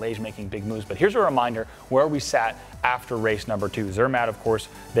race, right? But Lage making big moves. But here's a reminder where we sat after race number 2. Zermatt, of course,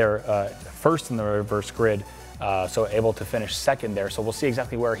 they're first in the reverse grid, so able to finish second there. So we'll see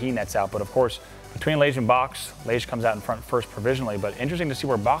exactly where he nets out. But of course, between Lage and Box, Lage comes out in front first provisionally. But interesting to see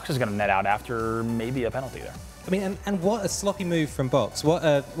where Box is going to net out after maybe a penalty there. I mean, and what a sloppy move from Box. What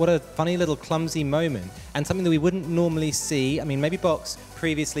a funny little clumsy moment, and something that we wouldn't normally see. I mean, maybe Box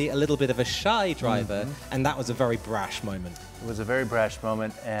previously a little bit of a shy driver, and that was a very brash moment. It was a very brash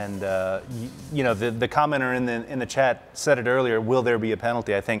moment, and you know, the commenter in the chat said it earlier. Will there be a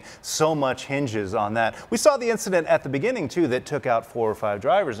penalty? I think so much hinges on that. We saw the incident at the beginning too that took out 4 or 5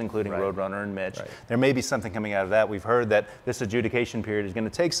 drivers, including Roadrunner and Mitch. There may be something coming out of that. We've heard that this adjudication period is going to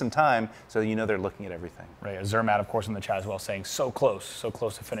take some time, so you know they're looking at everything. Right. Zermatt, of course, in the chat as well, saying so close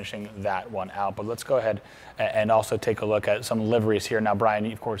to finishing that one out. But let's go ahead and also take a look at some liveries here. Now,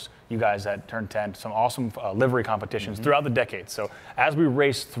 Brian, of course, you guys at Turn 10, some awesome livery competitions throughout the decades. So as we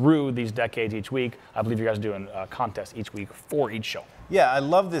race through these decades each week, I believe you guys are doing a contest each week for each show. Yeah, I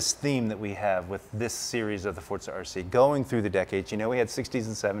love this theme that we have with this series of the Forza RC, going through the decades. You know, we had 60s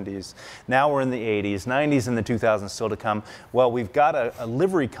and 70s. Now we're in the 80s, 90s, and the 2000s still to come. Well, we've got a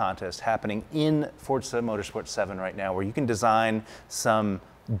livery contest happening in Forza Motorsport 7 right now, where you can design some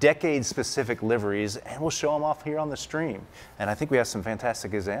decade-specific liveries, and we'll show them off here on the stream. And I think we have some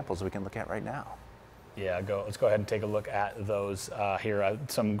fantastic examples we can look at right now. Yeah, let's go ahead and take a look at those here.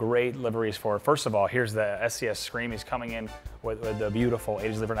 Some great liveries for, first of all, here's the SCS Scream. He's coming in with the beautiful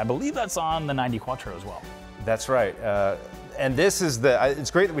 80s livery, and I believe that's on the 90 Quattro as well. That's right. And this is it's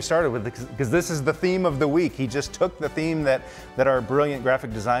great that we started with it, because this is the theme of the week. He just took the theme that our brilliant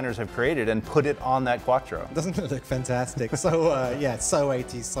graphic designers have created and put it on that Quattro. Doesn't it look fantastic? So, yeah, so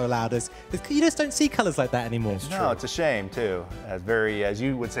 80s, so loud. You just don't see colors like that anymore. No, it's a shame, too. Very, as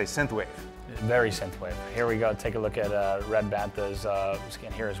you would say, synthwave. Very synthwave. Here we go. Take a look at Red Bantha's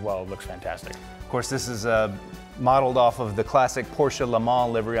skin here as well. It looks fantastic. Of course, this is modeled off of the classic Porsche Le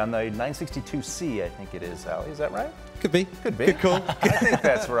Mans livery on the 962C, I think it is, Ali. Is that right? Could be. Could be. Good call. I think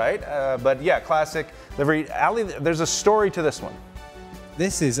that's right. But yeah, classic livery. Ali, there's a story to this one.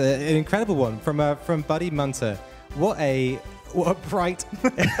 This is an incredible one from Buddy Munter. What a bright,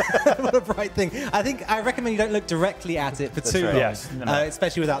 what a bright thing. I recommend you don't look directly at it for too long, yes.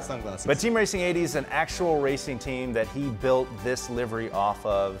 especially without sunglasses. But Team Racing 80 is an actual racing team that he built this livery off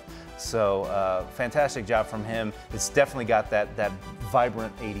of. So fantastic job from him. It's definitely got that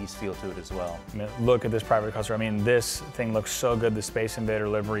vibrant 80s feel to it as well. I mean, look at this private customer. I mean, this thing looks so good. The Space Invader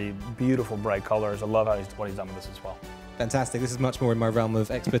livery, beautiful bright colors. I love what he's done with this as well. Fantastic. This is much more in my realm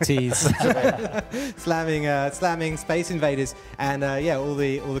of expertise. slamming Space Invaders, and yeah, all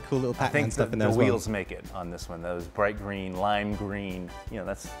the cool little Pac-Man stuff in there the as well. wheels make it on this one. Those bright green, lime green. You know,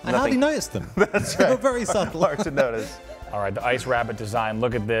 that's. I hardly noticed them. That's right. They're very subtle. Hard to notice. All right, the Ice Rabbit design.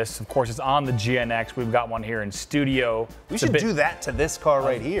 Look at this. Of course, it's on the GNX. We've got one here in studio. We should do that to this car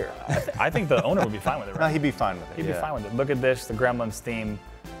right here. I think the owner would be fine with it, right? No, he'd be fine with it. He'd be fine with it. Look at this. The Gremlins theme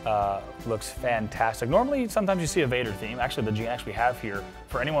looks fantastic. Normally, sometimes you see a Vader theme. Actually, the GNX we have here,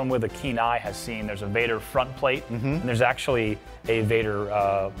 for anyone with a keen eye has seen, there's a Vader front plate, and there's actually a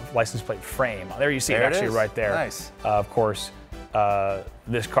Vader license plate frame. There you see it actually right there. Nice. Of course,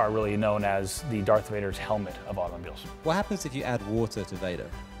 this car really known as the Darth Vader's helmet of automobiles. What happens if you add water to Vader?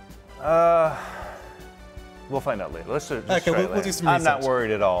 We'll find out later. Let's just okay, we'll do some research. I'm not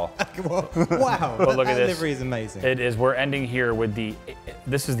worried at all. Wow, but look at this. Livery is amazing. It is. We're ending here with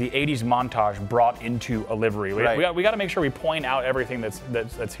this is the 80s montage brought into a livery. We got to make sure we point out everything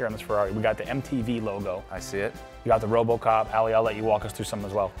that's here on this Ferrari. We got the MTV logo. I see it. You got the RoboCop. Ali, I'll let you walk us through some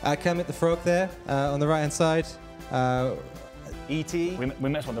as well. Kermit the Frog there on the right-hand side. E.T. We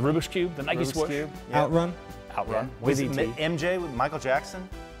missed one. The Rubik's Cube, the Nike swoosh. Cube. Yeah. Outrun. Outrun. Yeah. With Was E.T. MJ with Michael Jackson?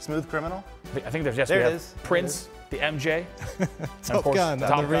 Smooth Criminal? I think there's, yes, there we it have is. Prince, the MJ. Top Gun. The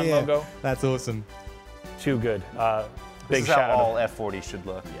Top Gun logo. That's awesome. Too good. Big shout out. All F40 should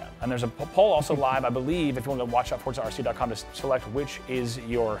look. Yeah, and there's a poll also live, I believe, if you want to watch out, ForzaRC.com to select which is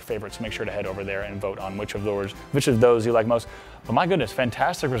your favorite. So make sure to head over there and vote on which of those you like most. But my goodness,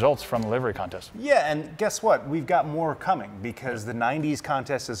 fantastic results from the livery contest. Yeah, and guess what? We've got more coming because the 90s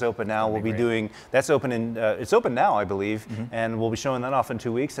contest is open now. We'll be doing, that's open in, it's open now, I believe, and we'll be showing that off in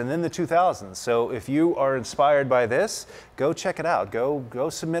 2 weeks, and then the 2000s. So if you are inspired by this, go check it out. Go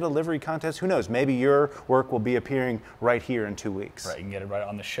submit a livery contest. Who knows? Maybe your work will be appearing right here in 2 weeks. Right, you can get it right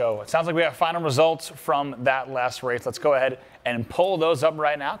on the show. It sounds like we have final results from that last race. Let's go ahead and pull those up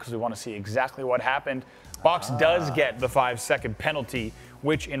right now because we want to see exactly what happened. Box does get the 5-second penalty,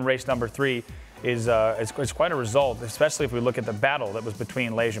 which in race number 3 is it's quite a result, especially if we look at the battle that was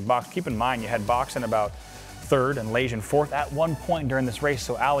between Lage and Box. Keep in mind, you had Box in about 3rd and Lage in 4th at one point during this race.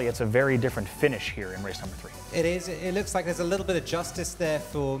 So, Ali, it's a very different finish here in race number 3. It is. It looks like there's a little bit of justice there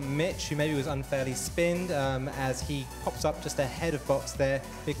for Mitch, who maybe was unfairly spinned as he pops up just ahead of Box there.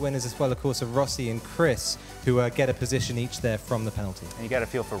 Big winners as well, of course, of Rossi and Chris, who get a position each there from the penalty. And you got to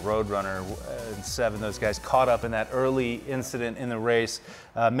feel for Roadrunner and 7, those guys caught up in that early incident in the race,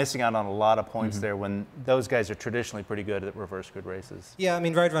 missing out on a lot of points there when those guys are traditionally pretty good at reverse grid races. Yeah, I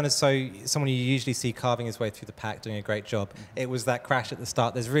mean, Roadrunner's someone you usually see carving his way through the pack, doing a great job. It was that crash at the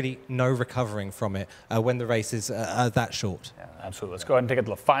start. There's really no recovering from it when the race is that short. Yeah, absolutely. Let's go ahead and take it to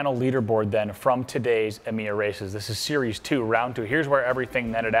the final leaderboard then from today's EMEA races. This is Series 2, Round 2. Here's where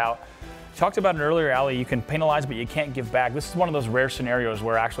everything netted out. Talked about it earlier, Ali. You can penalize, but you can't give back. This is one of those rare scenarios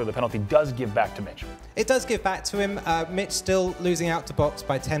where actually the penalty does give back to Mitch. It does give back to him. Mitch still losing out to Box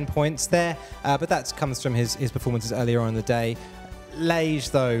by 10 points there, but that comes from his performances earlier on in the day. Lage,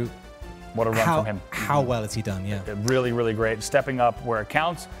 though, what a run from him. How well has he done, yeah. Really, really great. Stepping up where it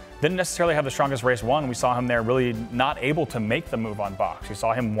counts. Didn't necessarily have the strongest race one. We saw him there really not able to make the move on Box. You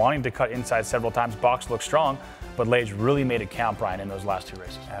saw him wanting to cut inside several times. Box looked strong, but Lage really made it count, Brian, in those last 2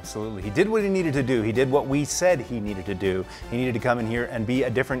 races. Absolutely. He did what he needed to do. He did what we said he needed to do. He needed to come in here and be a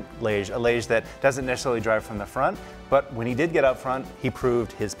different Lage, a Lage that doesn't necessarily drive from the front, but when he did get up front, he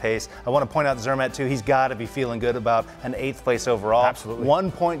proved his pace. I want to point out Zermatt, too. He's got to be feeling good about an 8th place overall. Absolutely.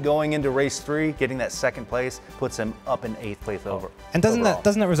 1 point going into race 3, getting that 2nd place puts him up in 8th place overall. And doesn't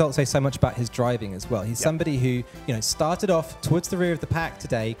that result say so much about his driving as well? He's somebody who, started off towards the rear of the pack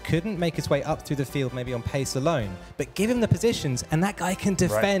today, couldn't make his way up through the field maybe on pace alone, but give him the positions and that guy can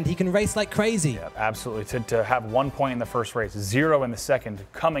defend. Right. He can race like crazy. Yeah, absolutely. To have 1 point in the first race, 0 in the second,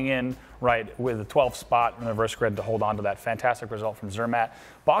 coming in right with the 12th spot in the reverse grid to hold on to that fantastic result from Zermatt.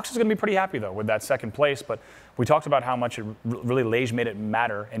 Box is going to be pretty happy though with that 2nd place, but we talked about how much it really Lage made it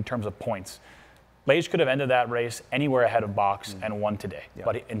matter in terms of points. Lage could have ended that race anywhere ahead of Box and won today,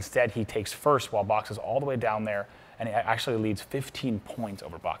 but instead he takes 1st while Box is all the way down there, and he actually leads 15 points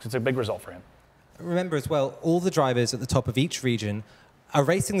over Box. It's a big result for him. Remember as well, all the drivers at the top of each region are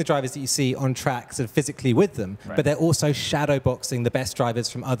racing the drivers that you see on tracks and physically with them, but they're also shadow boxing the best drivers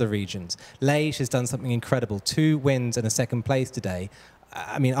from other regions. Lage has done something incredible. 2 wins and a 2nd place today.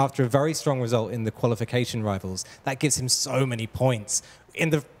 I mean, after a very strong result in the qualification rivals, that gives him so many points in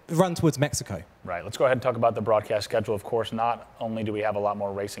the run towards Mexico. Right. Let's go ahead and talk about the broadcast schedule. Of course, not only do we have a lot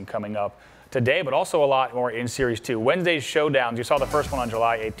more racing coming up today, but also a lot more in Series 2. Wednesday's showdowns, you saw the first one on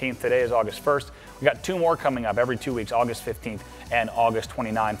July 18th. Today is August 1st. We got 2 more coming up every 2 weeks, August 15th and August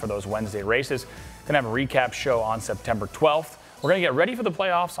 29th for those Wednesday races. Going to have a recap show on September 12th. We're going to get ready for the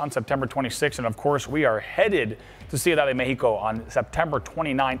playoffs on September 26th, and of course, we are headed to Ciudad de Mexico on September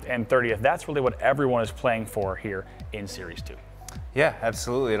 29th and 30th. That's really what everyone is playing for here in Series 2. Yeah,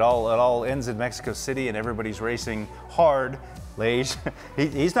 absolutely. It all ends in Mexico City, and everybody's racing hard. Lage,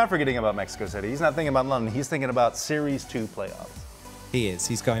 he's not forgetting about Mexico City. He's not thinking about London. He's thinking about Series 2 playoffs. He is.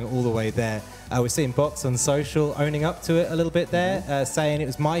 He's going all the way there. We're seeing Box on social owning up to it a little bit there, saying it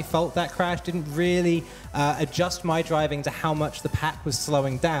was my fault that crash. Didn't really adjust my driving to how much the pack was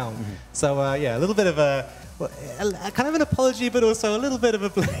slowing down. So yeah, a little bit of a kind of an apology, but also a little bit of a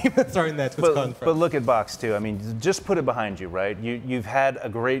blame thrown there to his confront. But look at Box too. I mean, just put it behind you, right? You've had a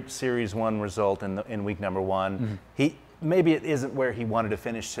great Series 1 result in week number 1. Maybe it isn't where he wanted to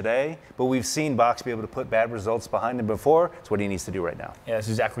finish today, but we've seen Box be able to put bad results behind him before. It's what he needs to do right now. Yeah, that's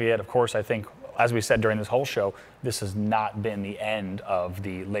exactly it. Of course, I think, as we said during this whole show, this has not been the end of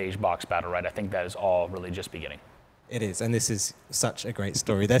the Lage Box battle, right? I think that is all really just beginning. It is, and this is such a great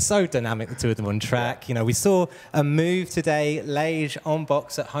story. They're so dynamic, the two of them on track. You know, we saw a move today, Lage on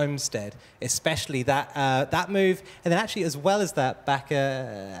Box at Homestead, especially that move, and then actually as well as that back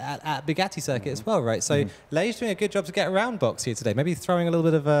at Bugatti circuit as well, right? So Lage doing a good job to get around Box here today, maybe throwing a little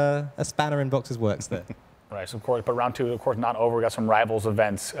bit of a spanner in Box's works there. Right, so of course, but round 2, of course, not over. We got some Rivals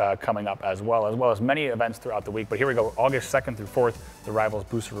events coming up as well as many events throughout the week. But here we go, August 2nd through 4th, the Rivals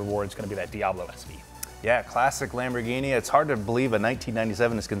Booster Reward is going to be that Diablo SV. Yeah, classic Lamborghini. It's hard to believe a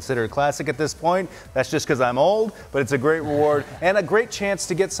 1997 is considered a classic at this point. That's just because I'm old, but it's a great reward and a great chance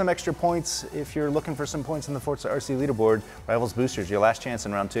to get some extra points if you're looking for some points in the ForzaRC leaderboard. Rivals Boosters, your last chance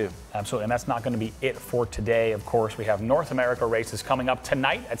in round 2. Absolutely, and that's not going to be it for today. Of course, we have North America races coming up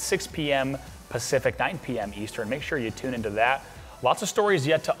tonight at 6 p.m. Pacific, 9 p.m. Eastern. Make sure you tune into that. Lots of stories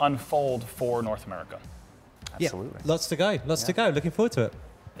yet to unfold for North America. Absolutely. Yeah, lots to go, lots to go. Looking forward to it.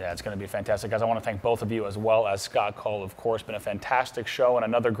 Yeah, it's going to be fantastic. Guys, I want to thank both of you as well as Scott Cole, of course. Been a fantastic show and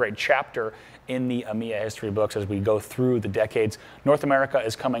another great chapter in the EMEA history books as we go through the decades. North America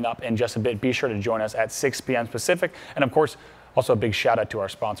is coming up in just a bit. Be sure to join us at 6 p.m. Pacific. And of course, also a big shout out to our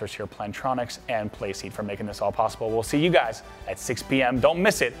sponsors here, Plantronics and Playseat, for making this all possible. We'll see you guys at 6 p.m. Don't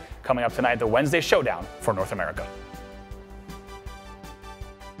miss it. Coming up tonight, the Wednesday Showdown for North America.